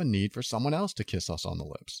we have a need for someone else to kiss us on the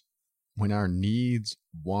lips. When our needs,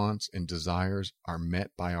 wants, and desires are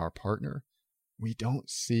met by our partner, we don't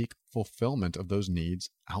seek fulfillment of those needs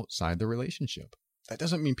outside the relationship. That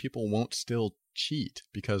doesn't mean people won't still cheat,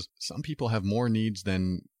 because some people have more needs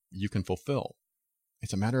than you can fulfill.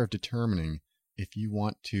 It's a matter of determining if you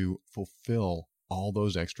want to fulfill all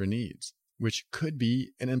those extra needs, which could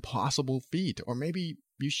be an impossible feat, or maybe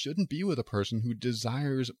you shouldn't be with a person who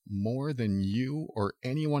desires more than you or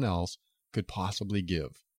anyone else could possibly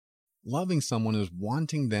give. Loving someone is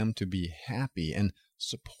wanting them to be happy and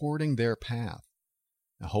supporting their path.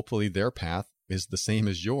 Now, hopefully their path is the same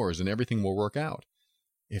as yours and everything will work out.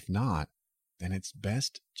 If not, then it's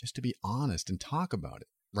best just to be honest and talk about it,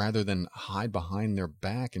 rather than hide behind their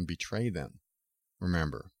back and betray them.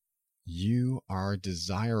 Remember, you are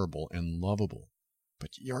desirable and lovable,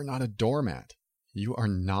 But you're not a doormat. You are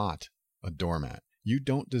not a doormat. You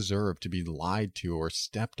don't deserve to be lied to or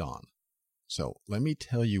stepped on. So let me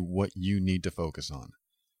tell you what you need to focus on.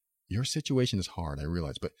 Your situation is hard, I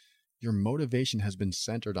realize, but your motivation has been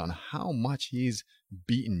centered on how much he's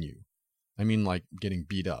beaten you. I mean, like getting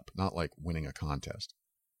beat up, not like winning a contest.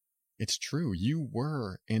 It's true, you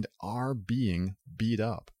were and are being beat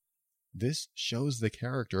up. This shows the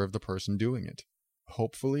character of the person doing it.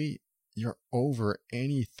 Hopefully, you're over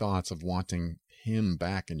any thoughts of wanting him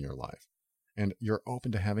back in your life, and you're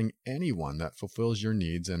open to having anyone that fulfills your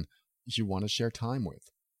needs and you want to share time with.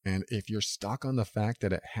 And if you're stuck on the fact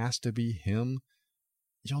that it has to be him,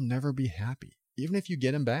 you'll never be happy, even if you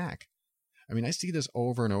get him back. I mean, I see this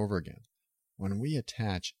over and over again. When we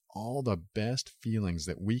attach all the best feelings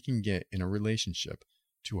that we can get in a relationship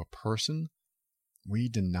to a person, we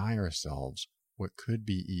deny ourselves what could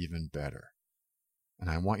be even better. And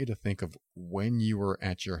I want you to think of when you were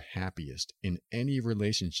at your happiest in any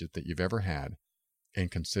relationship that you've ever had, and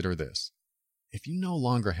consider this. If you no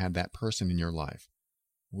longer had that person in your life,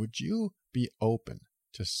 would you be open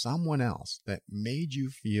to someone else that made you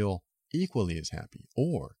feel equally as happy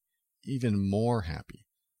or even more happy,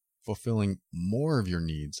 fulfilling more of your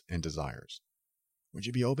needs and desires? Would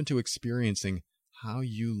you be open to experiencing how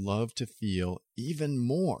you love to feel even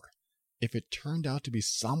more if it turned out to be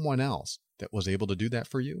someone else that was able to do that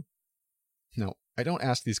for you? Now, I don't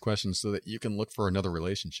ask these questions so that you can look for another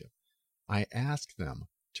relationship. I ask them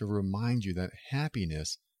to remind you that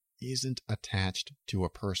happiness isn't attached to a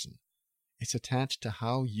person. It's attached to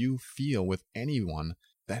how you feel with anyone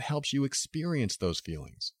that helps you experience those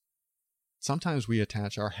feelings. Sometimes we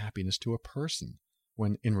attach our happiness to a person,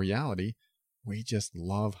 when in reality, we just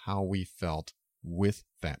love how we felt with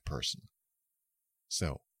that person.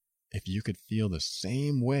 So, if you could feel the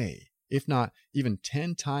same way, if not even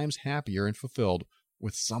 10 times happier and fulfilled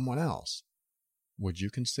with someone else, would you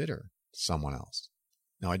consider someone else?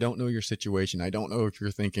 Now, I don't know your situation. I don't know if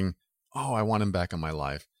you're thinking, oh, I want him back in my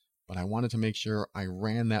life, but I wanted to make sure I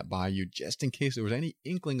ran that by you just in case there was any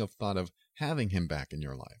inkling of thought of having him back in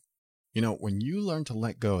your life. You know, when you learn to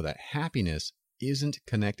let go that happiness isn't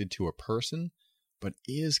connected to a person, but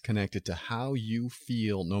is connected to how you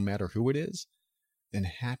feel no matter who it is, then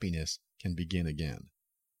happiness can begin again.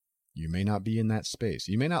 You may not be in that space.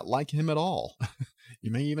 You may not like him at all.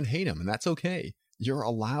 You may even hate him, and that's okay. You're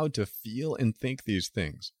allowed to feel and think these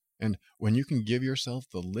things. And when you can give yourself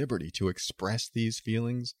the liberty to express these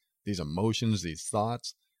feelings, these emotions, these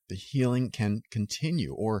thoughts, the healing can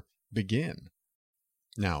continue or begin.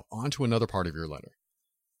 Now, on to another part of your letter.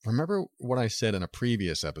 Remember what I said in a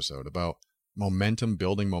previous episode about momentum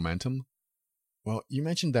building momentum? Well, you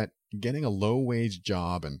mentioned that getting a low-wage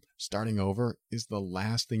job and starting over is the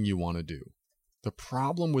last thing you want to do. The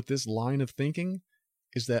problem with this line of thinking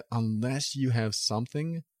is that unless you have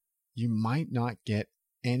something, you might not get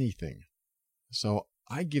anything. So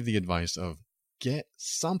I give the advice of get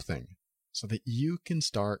something so that you can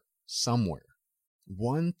start somewhere.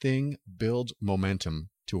 One thing builds momentum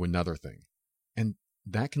to another thing, and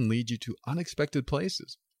that can lead you to unexpected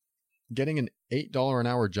places. Getting an $8 an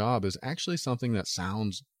hour job is actually something that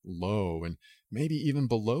sounds low and maybe even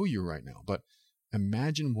below you right now. But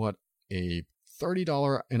imagine what a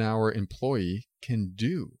 $30 an hour employee can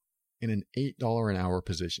do in an $8 an hour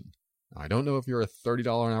position. Now, I don't know if you're a $30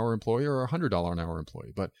 an hour employee or a $100 an hour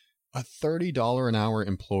employee, but a $30 an hour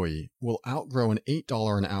employee will outgrow an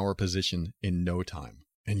 $8 an hour position in no time.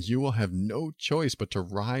 And you will have no choice but to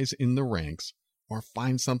rise in the ranks or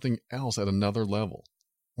find something else at another level.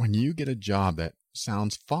 When you get a job that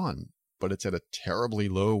sounds fun, but it's at a terribly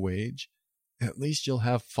low wage, at least you'll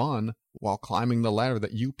have fun while climbing the ladder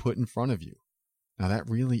that you put in front of you. Now that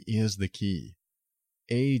really is the key.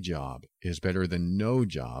 A job is better than no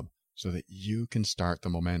job so that you can start the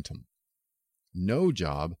momentum. No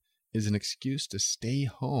job is an excuse to stay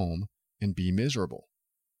home and be miserable.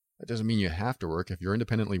 That doesn't mean you have to work if you're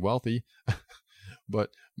independently wealthy,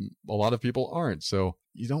 but a lot of people aren't. So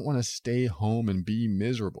you don't want to stay home and be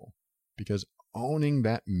miserable, because owning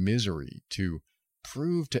that misery to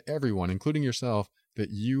prove to everyone, including yourself,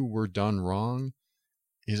 that you were done wrong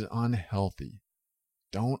is unhealthy.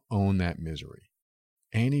 Don't own that misery.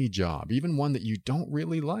 Any job, even one that you don't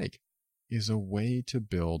really like, is a way to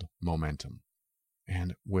build momentum.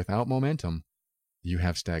 And without momentum, you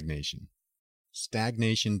have stagnation.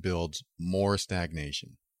 Stagnation builds more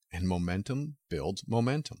stagnation, and momentum builds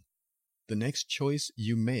momentum. The next choice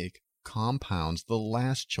you make compounds the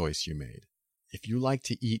last choice you made. If you like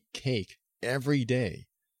to eat cake every day,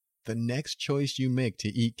 the next choice you make to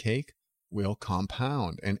eat cake will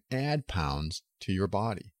compound and add pounds to your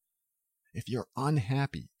body. If you're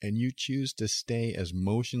unhappy and you choose to stay as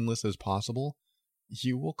motionless as possible,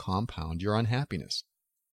 you will compound your unhappiness.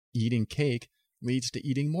 Eating cake leads to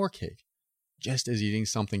eating more cake, just as eating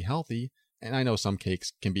something healthy, and I know some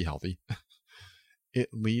cakes can be healthy, it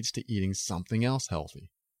leads to eating something else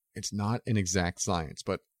healthy. It's not an exact science,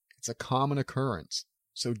 but it's a common occurrence.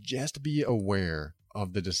 So just be aware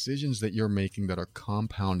of the decisions that you're making that are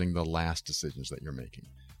compounding the last decisions that you're making.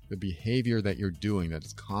 The behavior that you're doing that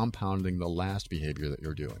is compounding the last behavior that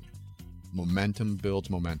you're doing. Momentum builds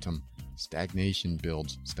momentum. Stagnation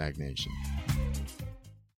builds stagnation.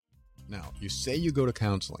 Now, you say you go to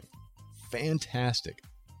counseling. Fantastic.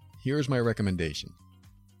 Here's my recommendation.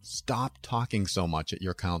 Stop talking so much at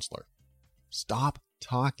your counselor. Stop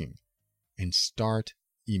talking and start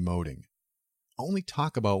emoting. Only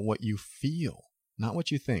talk about what you feel, not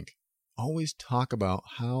what you think. Always talk about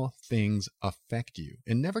how things affect you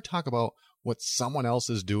and never talk about what someone else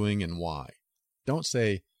is doing and why. Don't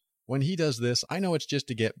say, when he does this, I know it's just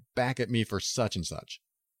to get back at me for such and such.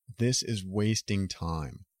 This is wasting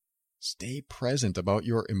time. Stay present about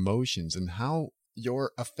your emotions and how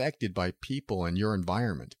you're affected by people and your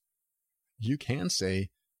environment. You can say,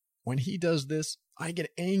 when he does this, I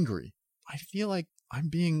get angry. I feel like I'm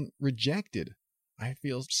being rejected. I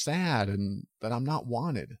feel sad and that I'm not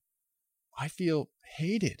wanted. I feel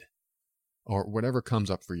hated. Or whatever comes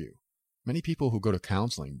up for you. Many people who go to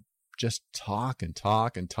counseling just talk and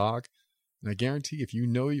talk and talk. And I guarantee if you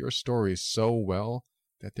know your stories so well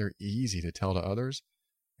that they're easy to tell to others,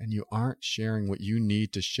 and you aren't sharing what you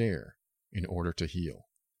need to share in order to heal.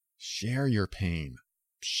 Share your pain.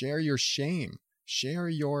 Share your shame. Share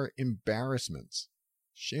your embarrassments.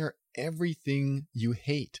 Share everything you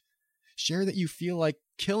hate. Share that you feel like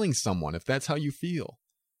killing someone if that's how you feel.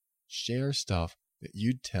 Share stuff that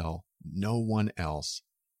you'd tell no one else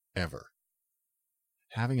ever.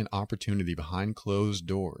 Having an opportunity behind closed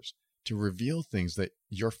doors to reveal things that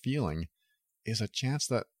you're feeling is a chance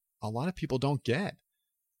that a lot of people don't get.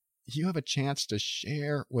 You have a chance to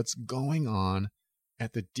share what's going on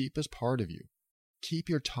at the deepest part of you. Keep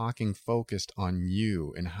your talking focused on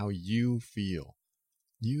you and how you feel.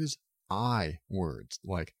 Use I words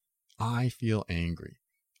like, I feel angry.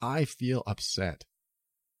 I feel upset.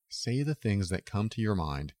 Say the things that come to your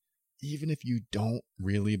mind, even if you don't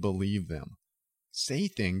really believe them. Say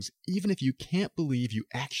things even if you can't believe you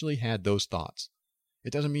actually had those thoughts.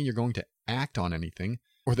 It doesn't mean you're going to act on anything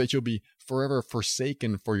or that you'll be forever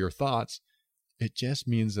forsaken for your thoughts. It just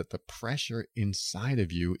means that the pressure inside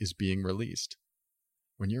of you is being released.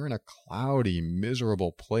 When you're in a cloudy,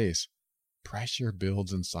 miserable place, pressure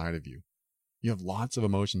builds inside of you. You have lots of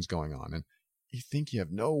emotions going on, and you think you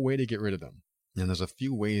have no way to get rid of them. And there's a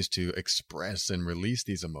few ways to express and release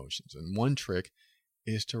these emotions. And one trick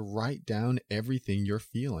is to write down everything you're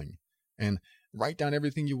feeling and write down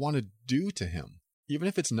everything you want to do to him, even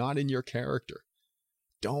if it's not in your character.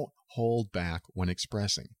 Don't hold back when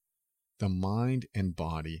expressing. The mind and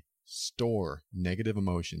body store negative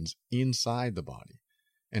emotions inside the body,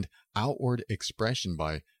 and outward expression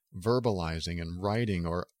by verbalizing and writing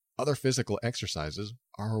or other physical exercises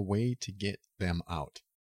are a way to get them out.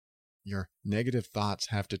 Your negative thoughts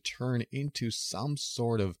have to turn into some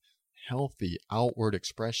sort of healthy outward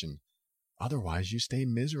expression. Otherwise, you stay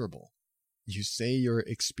miserable. You say you're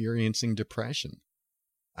experiencing depression.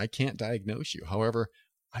 I can't diagnose you. However,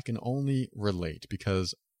 I can only relate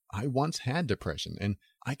because I once had depression, and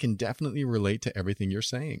I can definitely relate to everything you're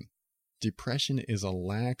saying. Depression is a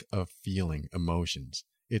lack of feeling emotions.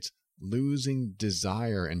 It's losing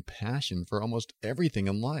desire and passion for almost everything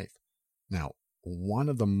in life. Now, one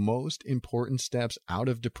of the most important steps out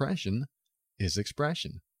of depression is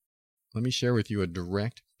expression. Let me share with you a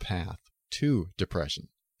direct path to depression,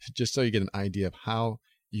 just so you get an idea of how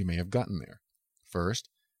you may have gotten there. First,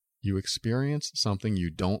 you experience something you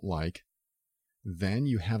don't like. Then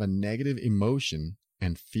you have a negative emotion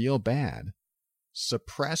and feel bad.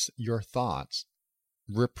 Suppress your thoughts.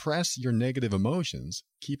 Repress your negative emotions,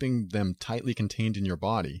 keeping them tightly contained in your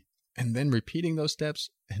body, and then repeating those steps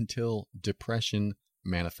until depression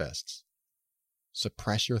manifests.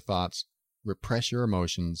 Suppress your thoughts, repress your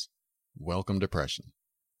emotions, welcome depression.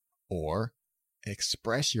 Or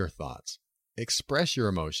express your thoughts, express your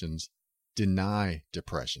emotions, deny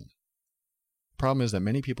depression. The problem is that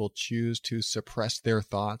many people choose to suppress their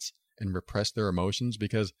thoughts and repress their emotions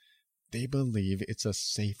because they believe it's a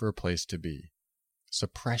safer place to be.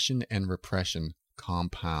 Suppression and repression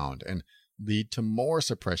compound and lead to more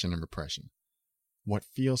suppression and repression. What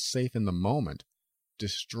feels safe in the moment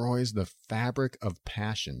destroys the fabric of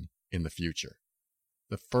passion in the future.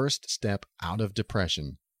 The first step out of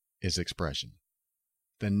depression is expression.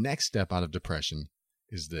 The next step out of depression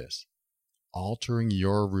is this: altering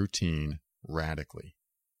your routine radically.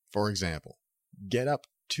 For example, get up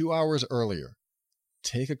 2 hours earlier,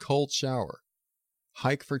 take a cold shower,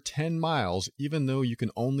 hike for 10 miles even though you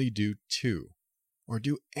can only do 2, or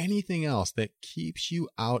do anything else that keeps you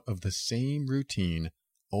out of the same routine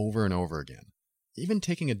over and over again. Even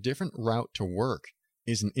taking a different route to work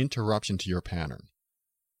is an interruption to your pattern.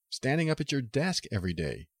 Standing up at your desk every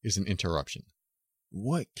day is an interruption.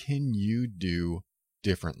 What can you do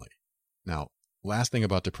differently? Now, last thing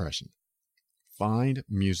about depression. Find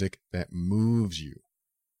music that moves you.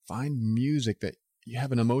 Find music that you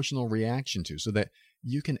have an emotional reaction to so that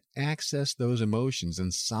you can access those emotions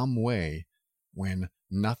in some way when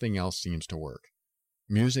nothing else seems to work.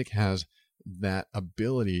 Music has that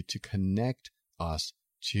ability to connect us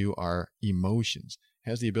to our emotions,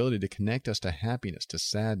 has the ability to connect us to happiness, to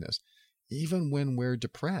sadness, even when we're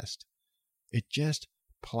depressed. It just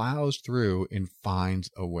plows through and finds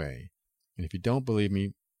a way. And if you don't believe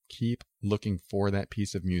me, keep looking for that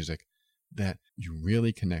piece of music that you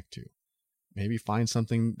really connect to. Maybe find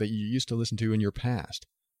something that you used to listen to in your past.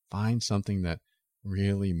 Find something that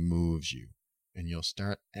really moves you, and you'll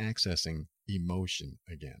start accessing emotion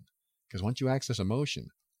again. Because once you access emotion,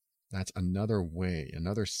 that's another way,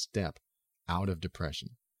 another step out of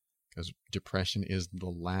depression. Because depression is the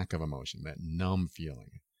lack of emotion, that numb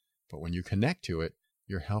feeling. But when you connect to it,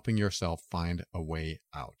 you're helping yourself find a way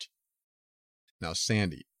out. Now,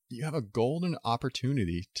 Sandy, you have a golden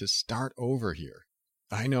opportunity to start over here.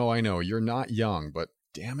 I know, you're not young, but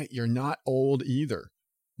damn it, you're not old either.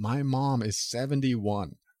 My mom is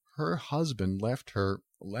 71. Her husband left her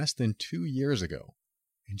less than 2 years ago,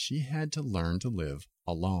 and she had to learn to live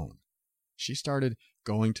alone. She started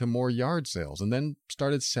going to more yard sales and then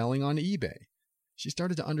started selling on eBay. She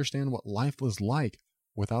started to understand what life was like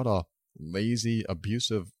without a lazy,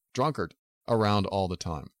 abusive drunkard around all the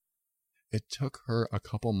time. It took her a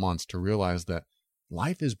couple months to realize that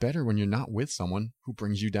life is better when you're not with someone who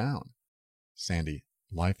brings you down. Sandy,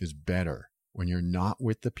 life is better when you're not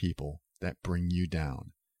with the people that bring you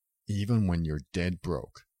down, even when you're dead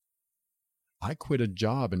broke. I quit a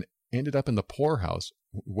job and ended up in the poorhouse,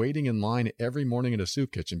 waiting in line every morning at a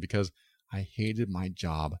soup kitchen because I hated my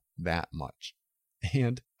job that much.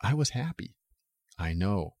 And I was happy. I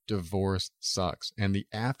know divorce sucks, and the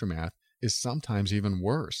aftermath is sometimes even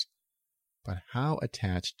worse. But how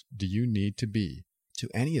attached do you need to be to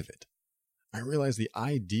any of it? I realize the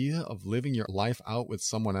idea of living your life out with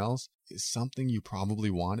someone else is something you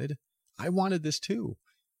probably wanted. I wanted this too.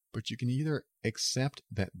 But you can either accept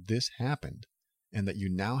that this happened and that you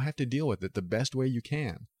now have to deal with it the best way you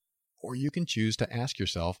can, or you can choose to ask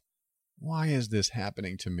yourself, why is this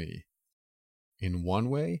happening to me? In one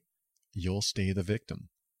way, you'll stay the victim.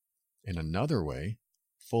 In another way,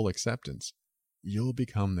 full acceptance, you'll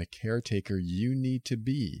become the caretaker you need to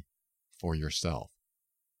be for yourself.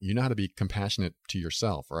 You know how to be compassionate to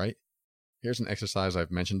yourself, right? Here's an exercise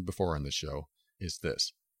I've mentioned before on this show, is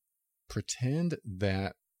this. Pretend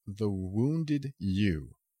that the wounded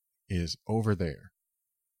you is over there,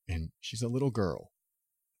 and she's a little girl,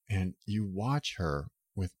 and you watch her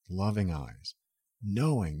with loving eyes,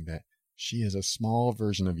 knowing that she is a small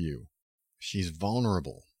version of you. She's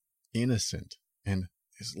vulnerable, innocent, and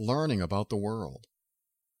is learning about the world.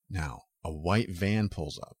 Now, a white van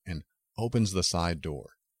pulls up and opens the side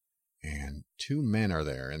door, and 2 men are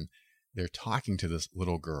there, and they're talking to this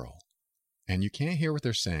little girl. And you can't hear what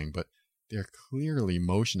they're saying, but they're clearly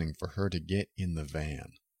motioning for her to get in the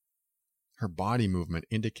van. Her body movement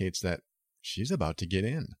indicates that she's about to get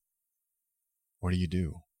in. What do?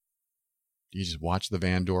 Do you just watch the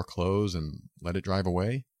van door close and let it drive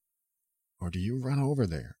away? Or do you run over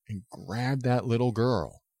there and grab that little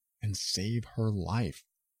girl and save her life?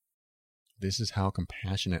 This is how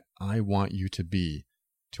compassionate I want you to be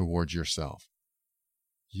towards yourself.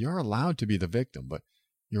 You're allowed to be the victim, but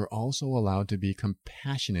you're also allowed to be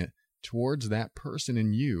compassionate towards that person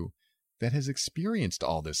in you that has experienced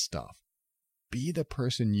all this stuff. Be the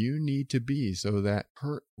person you need to be so that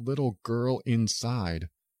her little girl inside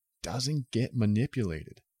doesn't get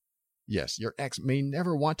manipulated. Yes, your ex may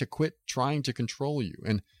never want to quit trying to control you,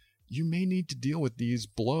 and you may need to deal with these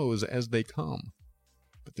blows as they come.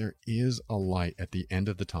 But there is a light at the end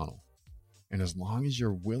of the tunnel. And as long as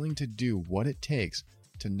you're willing to do what it takes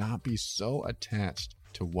to not be so attached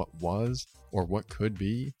to what was or what could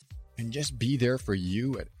be, and just be there for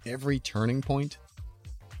you at every turning point,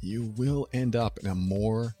 you will end up in a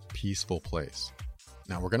more peaceful place.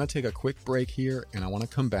 Now, we're going to take a quick break here, and I want to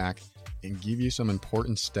come back and give you some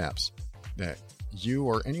important steps that you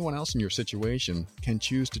or anyone else in your situation can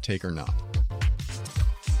choose to take or not.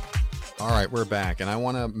 All right, we're back, and I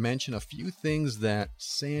want to mention a few things that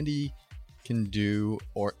Sandy can do,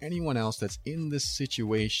 or anyone else that's in this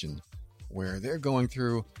situation where they're going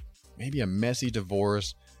through maybe a messy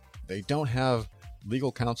divorce. They don't have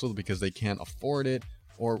legal counsel because they can't afford it,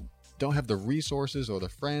 or don't have the resources or the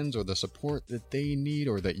friends or the support that they need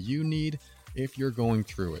or that you need if you're going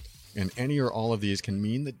through it. And any or all of these can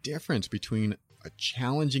mean the difference between a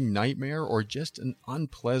challenging nightmare or just an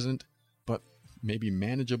unpleasant but maybe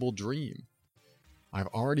manageable dream. I've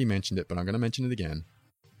already mentioned it, but I'm going to mention it again.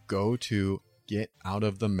 Go to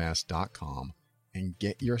getoutofthemess.com and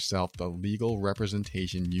get yourself the legal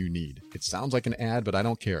representation you need. It sounds like an ad, but I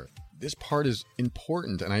don't care. This part is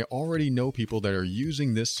important, and I already know people that are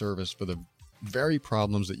using this service for the very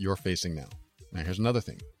problems that you're facing now. Now, here's another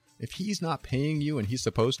thing. If he's not paying you and he's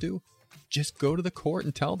supposed to, just go to the court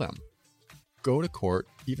and tell them. Go to court,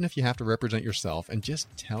 even if you have to represent yourself, and just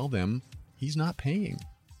tell them he's not paying.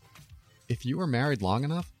 If you were married long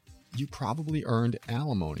enough, you probably earned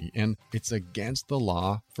alimony, and it's against the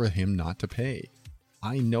law for him not to pay.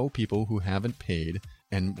 I know people who haven't paid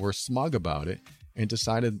and were smug about it and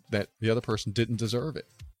decided that the other person didn't deserve it.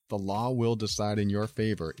 The law will decide in your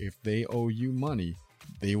favor. If they owe you money,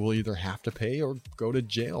 they will either have to pay or go to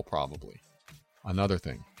jail probably. Another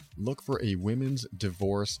thing, look for a women's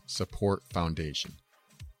divorce support foundation.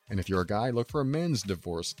 And if you're a guy, look for a men's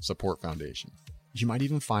divorce support foundation. You might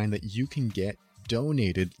even find that you can get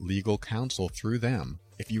donated legal counsel through them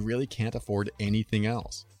if you really can't afford anything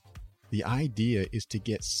else. The idea is to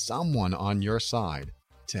get someone on your side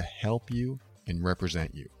to help you and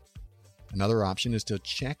represent you. Another option is to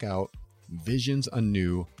check out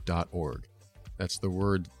visionsanew.org. That's the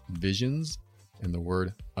word visions and the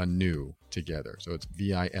word anew together. So it's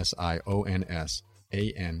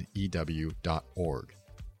visionsanew.org.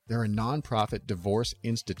 They're a nonprofit divorce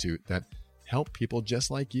institute that help people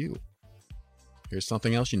just like you. Here's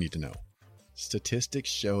something else you need to know. Statistics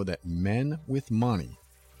show that men with money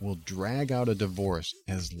will drag out a divorce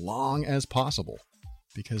as long as possible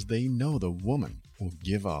because they know the woman will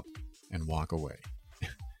give up and walk away.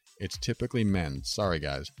 It's typically men, sorry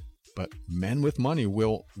guys, but men with money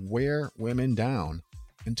will wear women down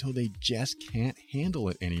until they just can't handle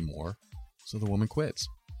it anymore, so the woman quits.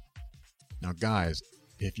 Now guys,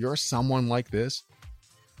 if you're someone like this,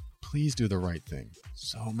 please do the right thing.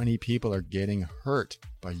 So many people are getting hurt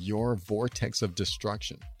by your vortex of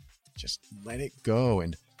destruction. Just let it go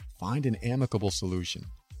and find an amicable solution.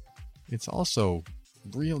 It's also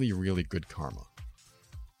really, really good karma.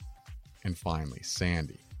 And finally,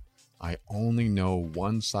 Sandy. I only know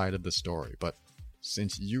one side of the story, but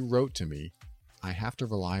since you wrote to me, I have to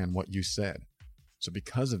rely on what you said. So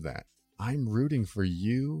because of that, I'm rooting for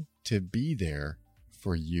you to be there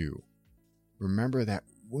for you. Remember that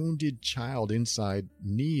wounded child inside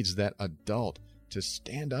needs that adult to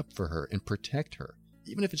stand up for her and protect her,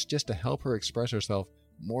 even if it's just to help her express herself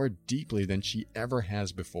more deeply than she ever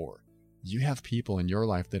has before. You have people in your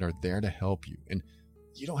life that are there to help you, and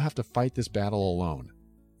you don't have to fight this battle alone.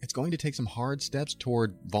 It's going to take some hard steps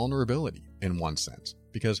toward vulnerability in one sense,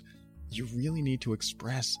 because you really need to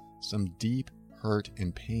express some deep hurt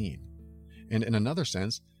and pain. And in another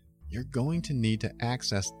sense, you're going to need to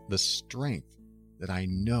access the strength that I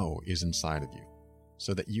know is inside of you,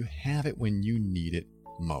 so that you have it when you need it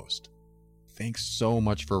most. Thanks so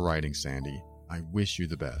much for writing, Sandy. I wish you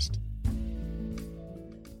the best.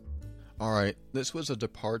 All right, this was a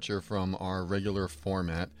departure from our regular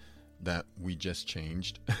format that we just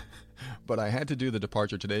changed. But I had to do the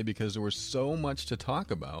departure today because there was so much to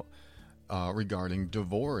talk about regarding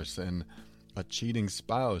divorce and a cheating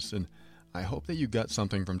spouse. And I hope that you got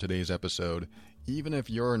something from today's episode. Even if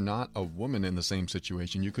you're not a woman in the same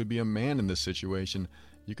situation, you could be a man in this situation.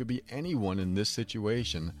 You could be anyone in this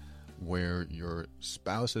situation where your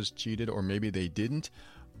spouse has cheated, or maybe they didn't,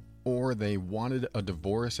 or they wanted a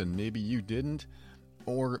divorce and maybe you didn't,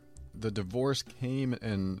 or the divorce came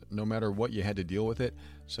and no matter what, you had to deal with it.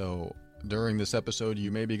 So during this episode,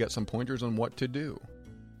 you maybe got some pointers on what to do.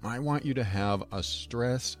 I want you to have a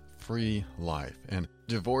stress-free life, and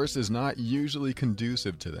divorce is not usually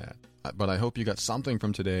conducive to that. But I hope you got something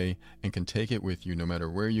from today and can take it with you no matter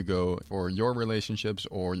where you go for your relationships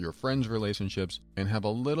or your friends' relationships, and have a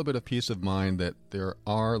little bit of peace of mind that there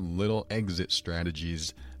are little exit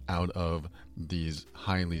strategies out of these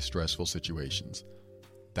highly stressful situations.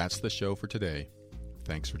 That's the show for today.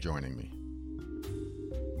 Thanks for joining me.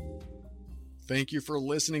 Thank you for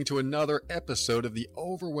listening to another episode of The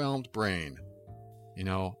Overwhelmed Brain. You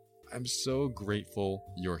know, I'm so grateful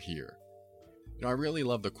you're here. You know, I really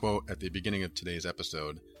love the quote at the beginning of today's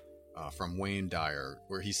episode from Wayne Dyer,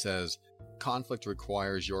 where he says, conflict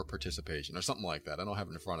requires your participation, or something like that. I don't have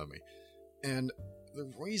it in front of me. And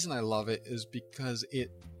the reason I love it is because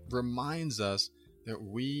it reminds us that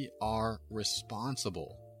we are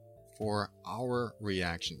responsible for our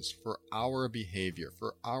reactions, for our behavior,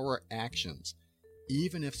 for our actions,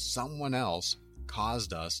 even if someone else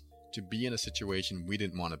caused us to be in a situation we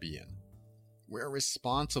didn't want to be in. We're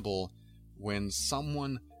responsible when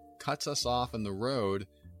someone cuts us off in the road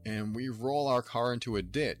and we roll our car into a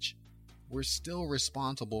ditch. We're still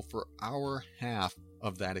responsible for our half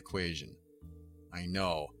of that equation. I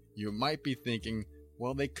know, you might be thinking,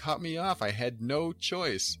 well, they cut me off. I had no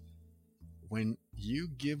choice. When you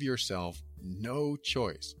give yourself no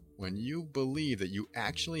choice, when you believe that you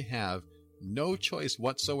actually have no choice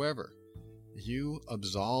whatsoever, you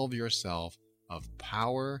absolve yourself of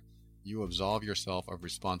power, you absolve yourself of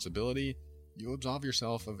responsibility, you absolve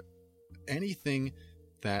yourself of anything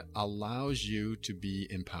that allows you to be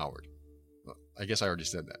empowered. Well, I guess I already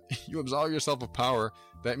said that. You absolve yourself of power,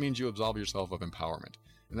 that means you absolve yourself of empowerment.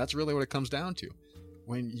 And that's really what it comes down to.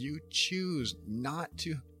 When you choose not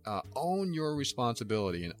to own your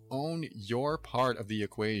responsibility and own your part of the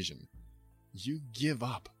equation, you give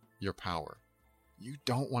up your power. You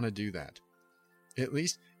don't want to do that. At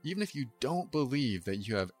least, even if you don't believe that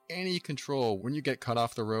you have any control when you get cut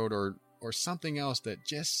off the road or something else that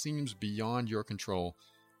just seems beyond your control,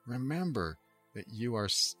 remember that you are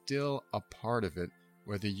still a part of it,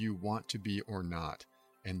 whether you want to be or not.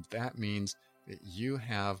 And that means that you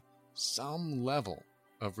have some level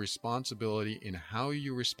of responsibility in how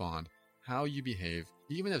you respond, how you behave,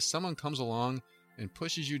 even if someone comes along and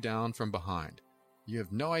pushes you down from behind. You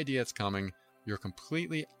have no idea it's coming. You're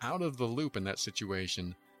completely out of the loop in that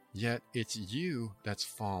situation, yet it's you that's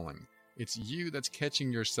falling. It's you that's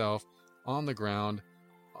catching yourself on the ground,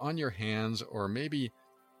 on your hands, or maybe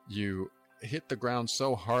you hit the ground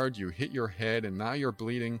so hard you hit your head and now you're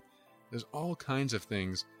bleeding. There's all kinds of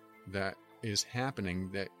things that is happening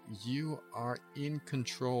that you are in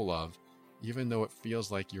control of, even though it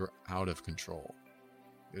feels like you're out of control.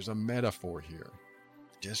 There's a metaphor here.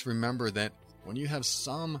 Just remember that when you have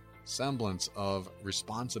some semblance of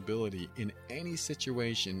responsibility in any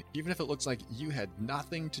situation, even if it looks like you had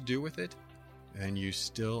nothing to do with it, then you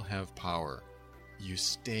still have power. You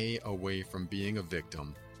stay away from being a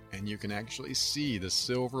victim, and you can actually see the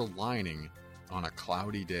silver lining on a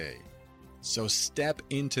cloudy day. So step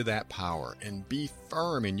into that power and be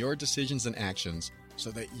firm in your decisions and actions so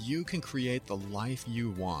that you can create the life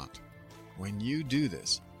you want. When you do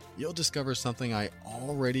this, you'll discover something I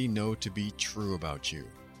already know to be true about you,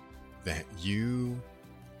 that you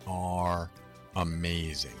are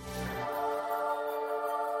amazing.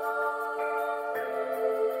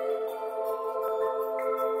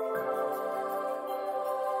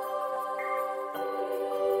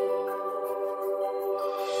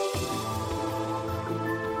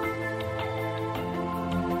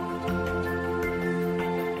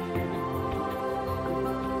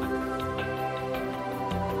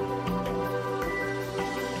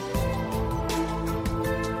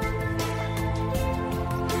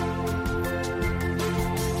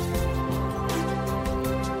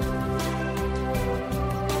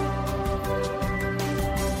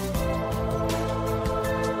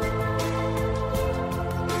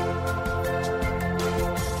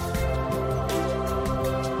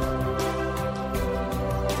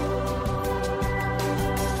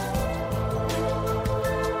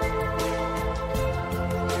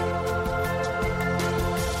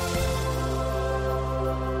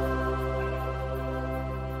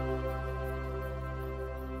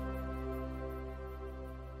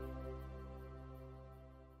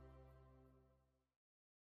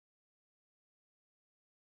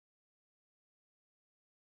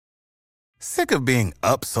 Sick of being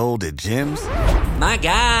upsold at gyms? My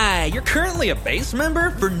guy, you're currently a base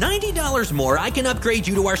member? For $90 more, I can upgrade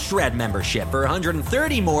you to our Shred membership. For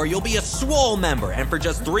 $130 more, you'll be a Swole member. And for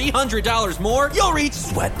just $300 more, you'll reach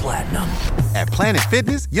Sweat Platinum. At Planet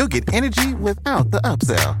Fitness, you'll get energy without the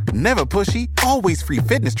upsell. Never pushy, always free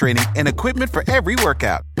fitness training and equipment for every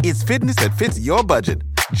workout. It's fitness that fits your budget.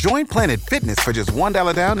 Join Planet Fitness for just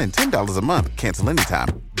 $1 down and $10 a month. Cancel anytime.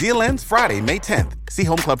 Deal ends Friday, May 10th. See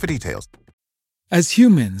Home Club for details. As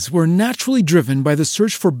humans, we're naturally driven by the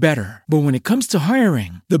search for better. But when it comes to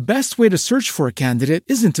hiring, the best way to search for a candidate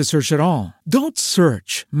isn't to search at all. Don't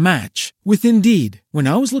search, match with Indeed. When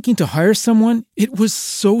I was looking to hire someone, it was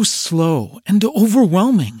so slow and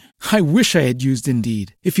overwhelming. I wish I had used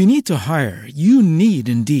Indeed. If you need to hire, you need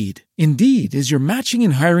Indeed. Indeed is your matching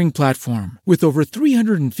and hiring platform with over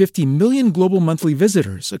 350 million global monthly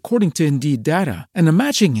visitors, according to Indeed data, and a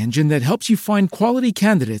matching engine that helps you find quality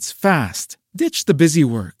candidates fast. Ditch the busy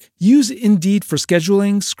work. Use Indeed for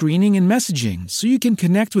scheduling, screening, and messaging so you can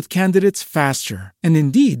connect with candidates faster. And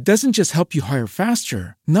Indeed doesn't just help you hire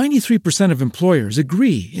faster. 93% of employers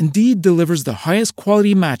agree Indeed delivers the highest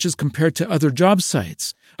quality matches compared to other job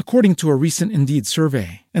sites, according to a recent Indeed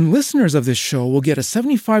survey. And listeners of this show will get a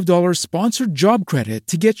 $75 sponsored job credit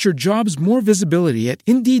to get your jobs more visibility at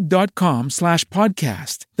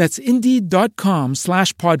Indeed.com/podcast. That's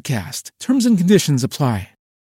Indeed.com/podcast. Terms and conditions apply.